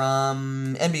is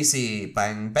from NBC.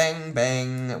 Bang, bang,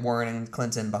 bang. Warren and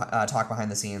Clinton talk behind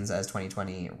the scenes as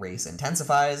 2020 race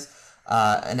intensifies.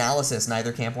 Analysis.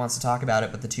 Neither camp wants to talk about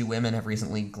it, but the two women have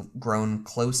recently grown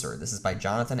closer. This is by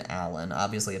Jonathan Allen,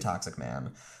 obviously a toxic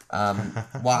man.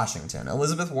 Washington.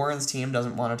 Elizabeth Warren's team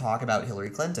doesn't want to talk about Hillary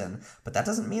Clinton, but that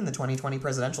doesn't mean the 2020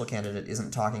 presidential candidate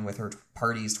isn't talking with her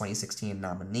party's 2016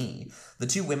 nominee. The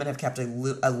two women have kept a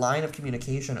line of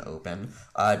communication open,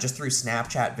 just through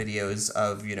Snapchat videos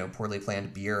of, poorly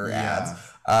planned beer ads,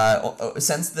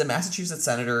 since the Massachusetts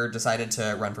senator decided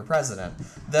to run for president,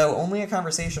 though only a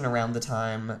conversation around the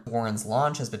time Warren's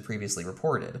launch has been previously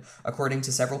reported, according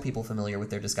to several people familiar with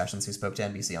their discussions who spoke to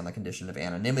NBC on the condition of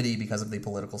anonymity because of the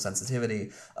political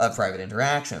sensitivity of private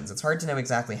interactions. It's hard to know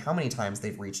exactly how many times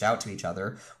they've reached out to each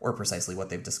other or precisely what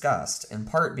they've discussed, in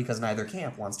part because neither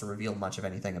camp wants to reveal much of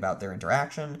anything about their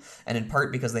interaction, and in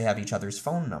part because they have each other's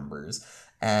phone numbers.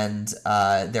 And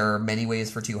there are many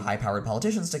ways for two high-powered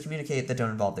politicians to communicate that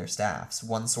don't involve their staffs.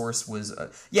 One source was,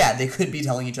 they could be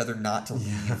telling each other not to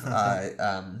leave.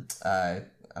 Oh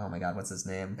my God, what's his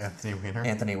name?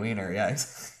 Anthony Weiner, yeah.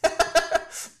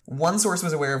 One source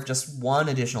was aware of just one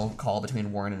additional call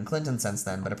between Warren and Clinton since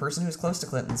then, but a person who's close to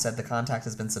Clinton said the contact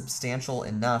has been substantial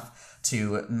enough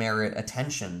to merit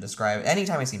attention.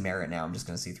 Anytime I see merit now, I'm just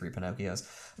going to see three Pinocchios.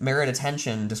 Merit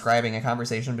attention, describing a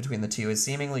conversation between the two as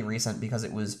seemingly recent because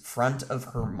it was front of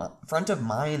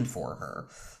mind for her.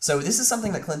 So this is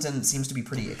something that Clinton seems to be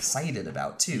pretty excited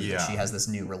about too. Yeah. That she has this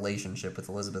new relationship with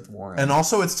Elizabeth Warren. And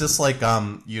also it's just like,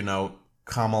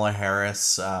 Kamala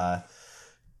Harris,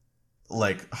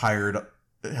 hired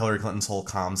Hillary Clinton's whole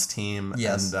comms team,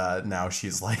 yes. And now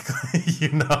she's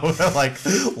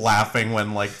laughing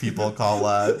when people call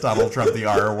Donald Trump the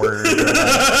R word, or,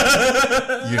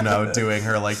 doing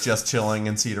her just chilling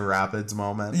in Cedar Rapids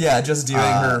moment. Yeah, just doing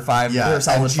her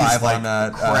solid five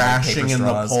on crashing paper in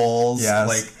straws. the polls.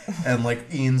 Yes. And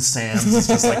Ian Sands is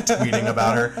just tweeting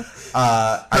about her.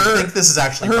 I think this is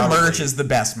actually her merch is the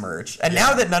best merch, and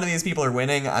now that none of these people are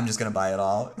winning, I'm just gonna buy it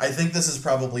all. I think this is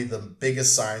probably the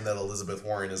biggest sign that Elizabeth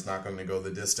Warren is not going to go the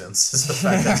distance. Is the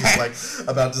fact that she's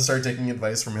about to start taking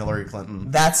advice from Hillary Clinton.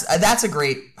 That's a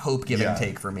great hope-giving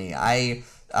take for me. I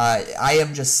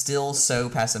am just still so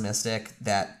pessimistic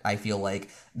that I feel like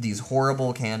these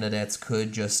horrible candidates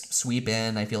could just sweep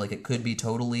in. I feel like it could be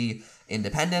totally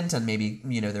independent, and maybe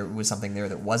there was something there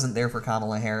that wasn't there for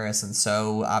Kamala Harris, and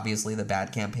so obviously the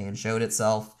bad campaign showed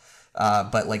itself.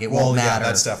 But like it won't matter. Yeah,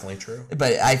 that's definitely true.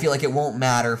 But I feel like it won't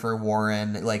matter for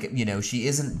Warren. Like, you know, she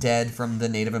isn't dead from the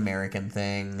Native American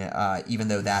thing, even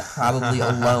though that probably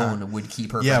alone would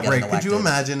keep her from getting elected. Could you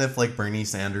imagine if like Bernie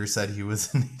Sanders said he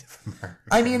was a Native American?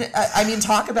 I mean,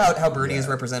 talk about how Bernie is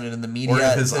represented in the media. Or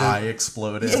if his eye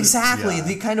exploded. Exactly,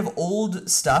 the kind of old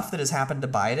stuff that has happened to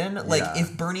Biden. Like,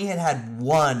 if Bernie had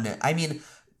one, I mean,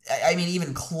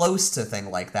 even close to a thing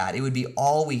like that, it would be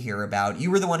all we hear about. You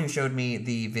were the one who showed me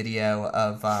the video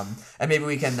of, and maybe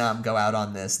we can go out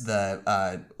on this,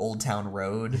 the Old Town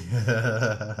Road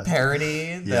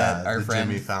parody that our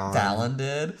friend Fallon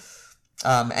did.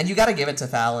 And you got to give it to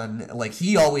Fallon. Like,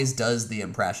 he always does the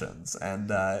impressions.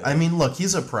 And I mean, look,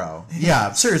 he's a pro.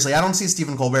 Yeah, seriously, I don't see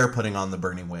Stephen Colbert putting on the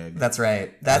Bernie wig. That's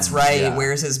right. That's right. Yeah.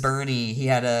 Where's his Bernie? He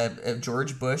had a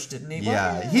George Bush, didn't he?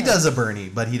 Yeah, he does a Bernie,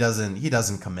 but he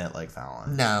doesn't commit like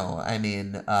Fallon. No, I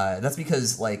mean, that's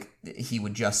because, like, he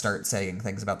would just start saying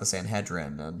things about the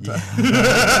Sanhedrin. And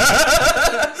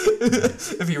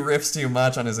if he riffs too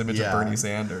much on his image of Bernie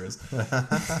Sanders.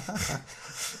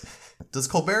 Does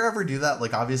Colbert ever do that?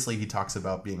 Like, obviously, he talks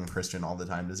about being a Christian all the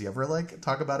time. Does he ever, like,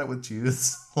 talk about it with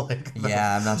Jews? Like,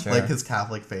 I'm not sure. Like, his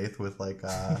Catholic faith with, like,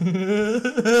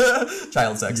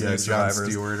 child sex abuse Jon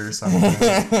survivors. Stewart or something.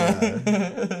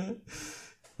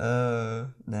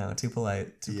 No, too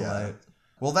polite. Too polite.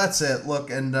 Well, that's it. Look,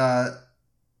 and I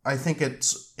think it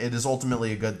is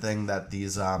ultimately a good thing that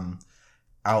these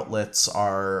outlets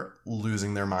are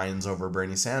losing their minds over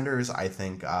Bernie Sanders. I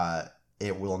think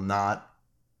it will not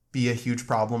be a huge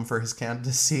problem for his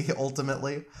candidacy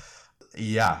ultimately.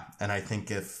 Yeah, and I think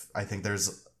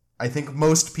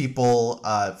most people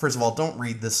first of all don't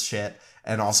read this shit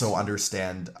and also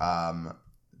understand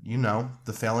you know,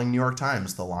 the failing New York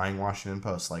Times, the lying Washington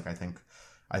Post. Like I think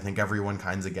everyone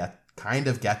kind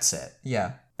of gets it.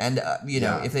 Yeah. And, you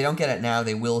know, if they don't get it now,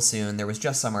 they will soon. There was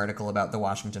just some article about the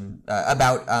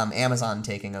about Amazon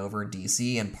taking over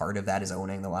DC, and part of that is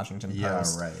owning the Washington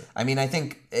Post. Yeah, right. I mean, I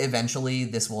think eventually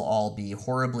this will all be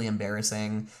horribly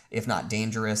embarrassing, if not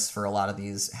dangerous, for a lot of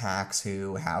these hacks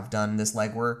who have done this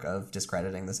legwork of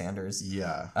discrediting the Sanders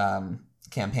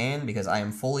campaign, because I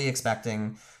am fully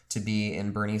expecting to be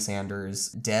in Bernie Sanders'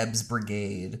 Debs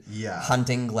Brigade,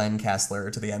 hunting Glenn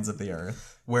Kessler to the ends of the earth.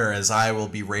 Whereas I will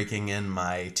be raking in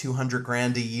my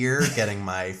 $200,000 a year, getting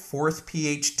my 4th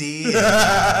PhD in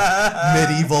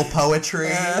medieval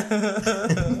poetry,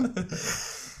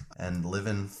 and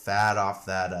living fat off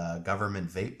that government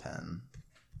vape pen.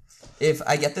 If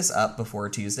I get this up before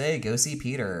Tuesday, go see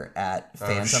Peter at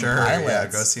Phantom Pilots. Yeah,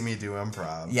 go see me do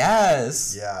improv.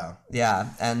 Yes. Yeah. Yeah,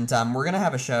 and we're gonna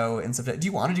have a show in September. Do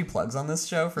you want to do plugs on this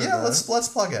show? Let's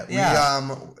plug it.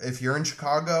 Yeah. If you're in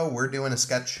Chicago, we're doing a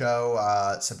sketch show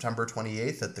September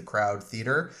 28th at the Crowd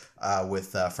Theater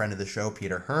with a friend of the show,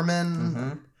 Peter Herman.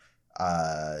 Mm-hmm.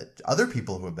 Other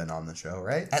people who have been on the show,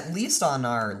 right? At least on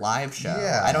our live show.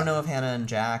 Yeah. I don't know if Hannah and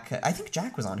Jack. I think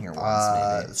Jack was on here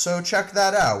once, maybe. So check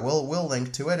that out. We'll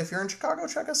link to it. If you're in Chicago,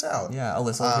 check us out. Yeah,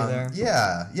 Alyssa will be there.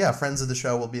 Yeah. Friends of the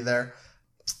show will be there,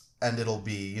 and it'll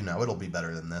be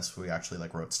better than this. We actually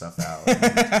wrote stuff out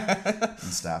and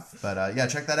stuff. But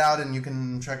check that out, and you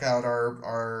can check out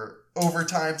our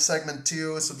Overtime segment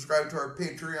 2. Subscribe to our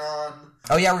Patreon.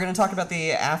 Oh yeah, we're gonna talk about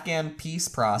the Afghan peace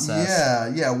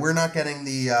process. Yeah, we're not getting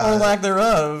the lack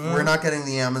thereof. We're not getting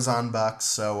the Amazon bucks,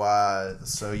 so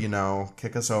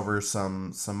kick us over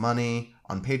some money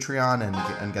on Patreon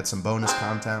and get some bonus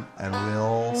content, and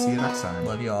we'll see you next time.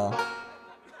 Love you all.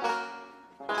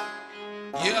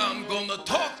 Yeah, I'm gonna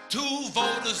talk to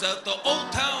voters at the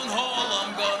Old Town Hall.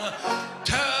 I'm gonna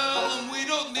tell them we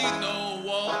don't need no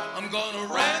wall. I'm gonna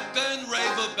rant and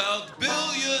rave about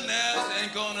billionaires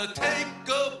and gonna take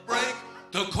a break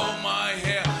to comb my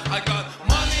hair. I got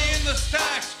money in the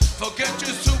stacks, forget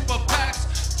your super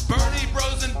PACs. Bernie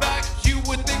Bros and back, you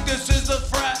would think this is a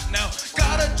frat. Now,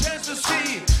 got a chance to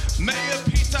see Mayor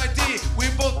Pete's ID. We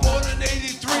both born in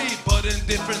 83, but in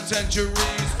different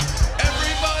centuries.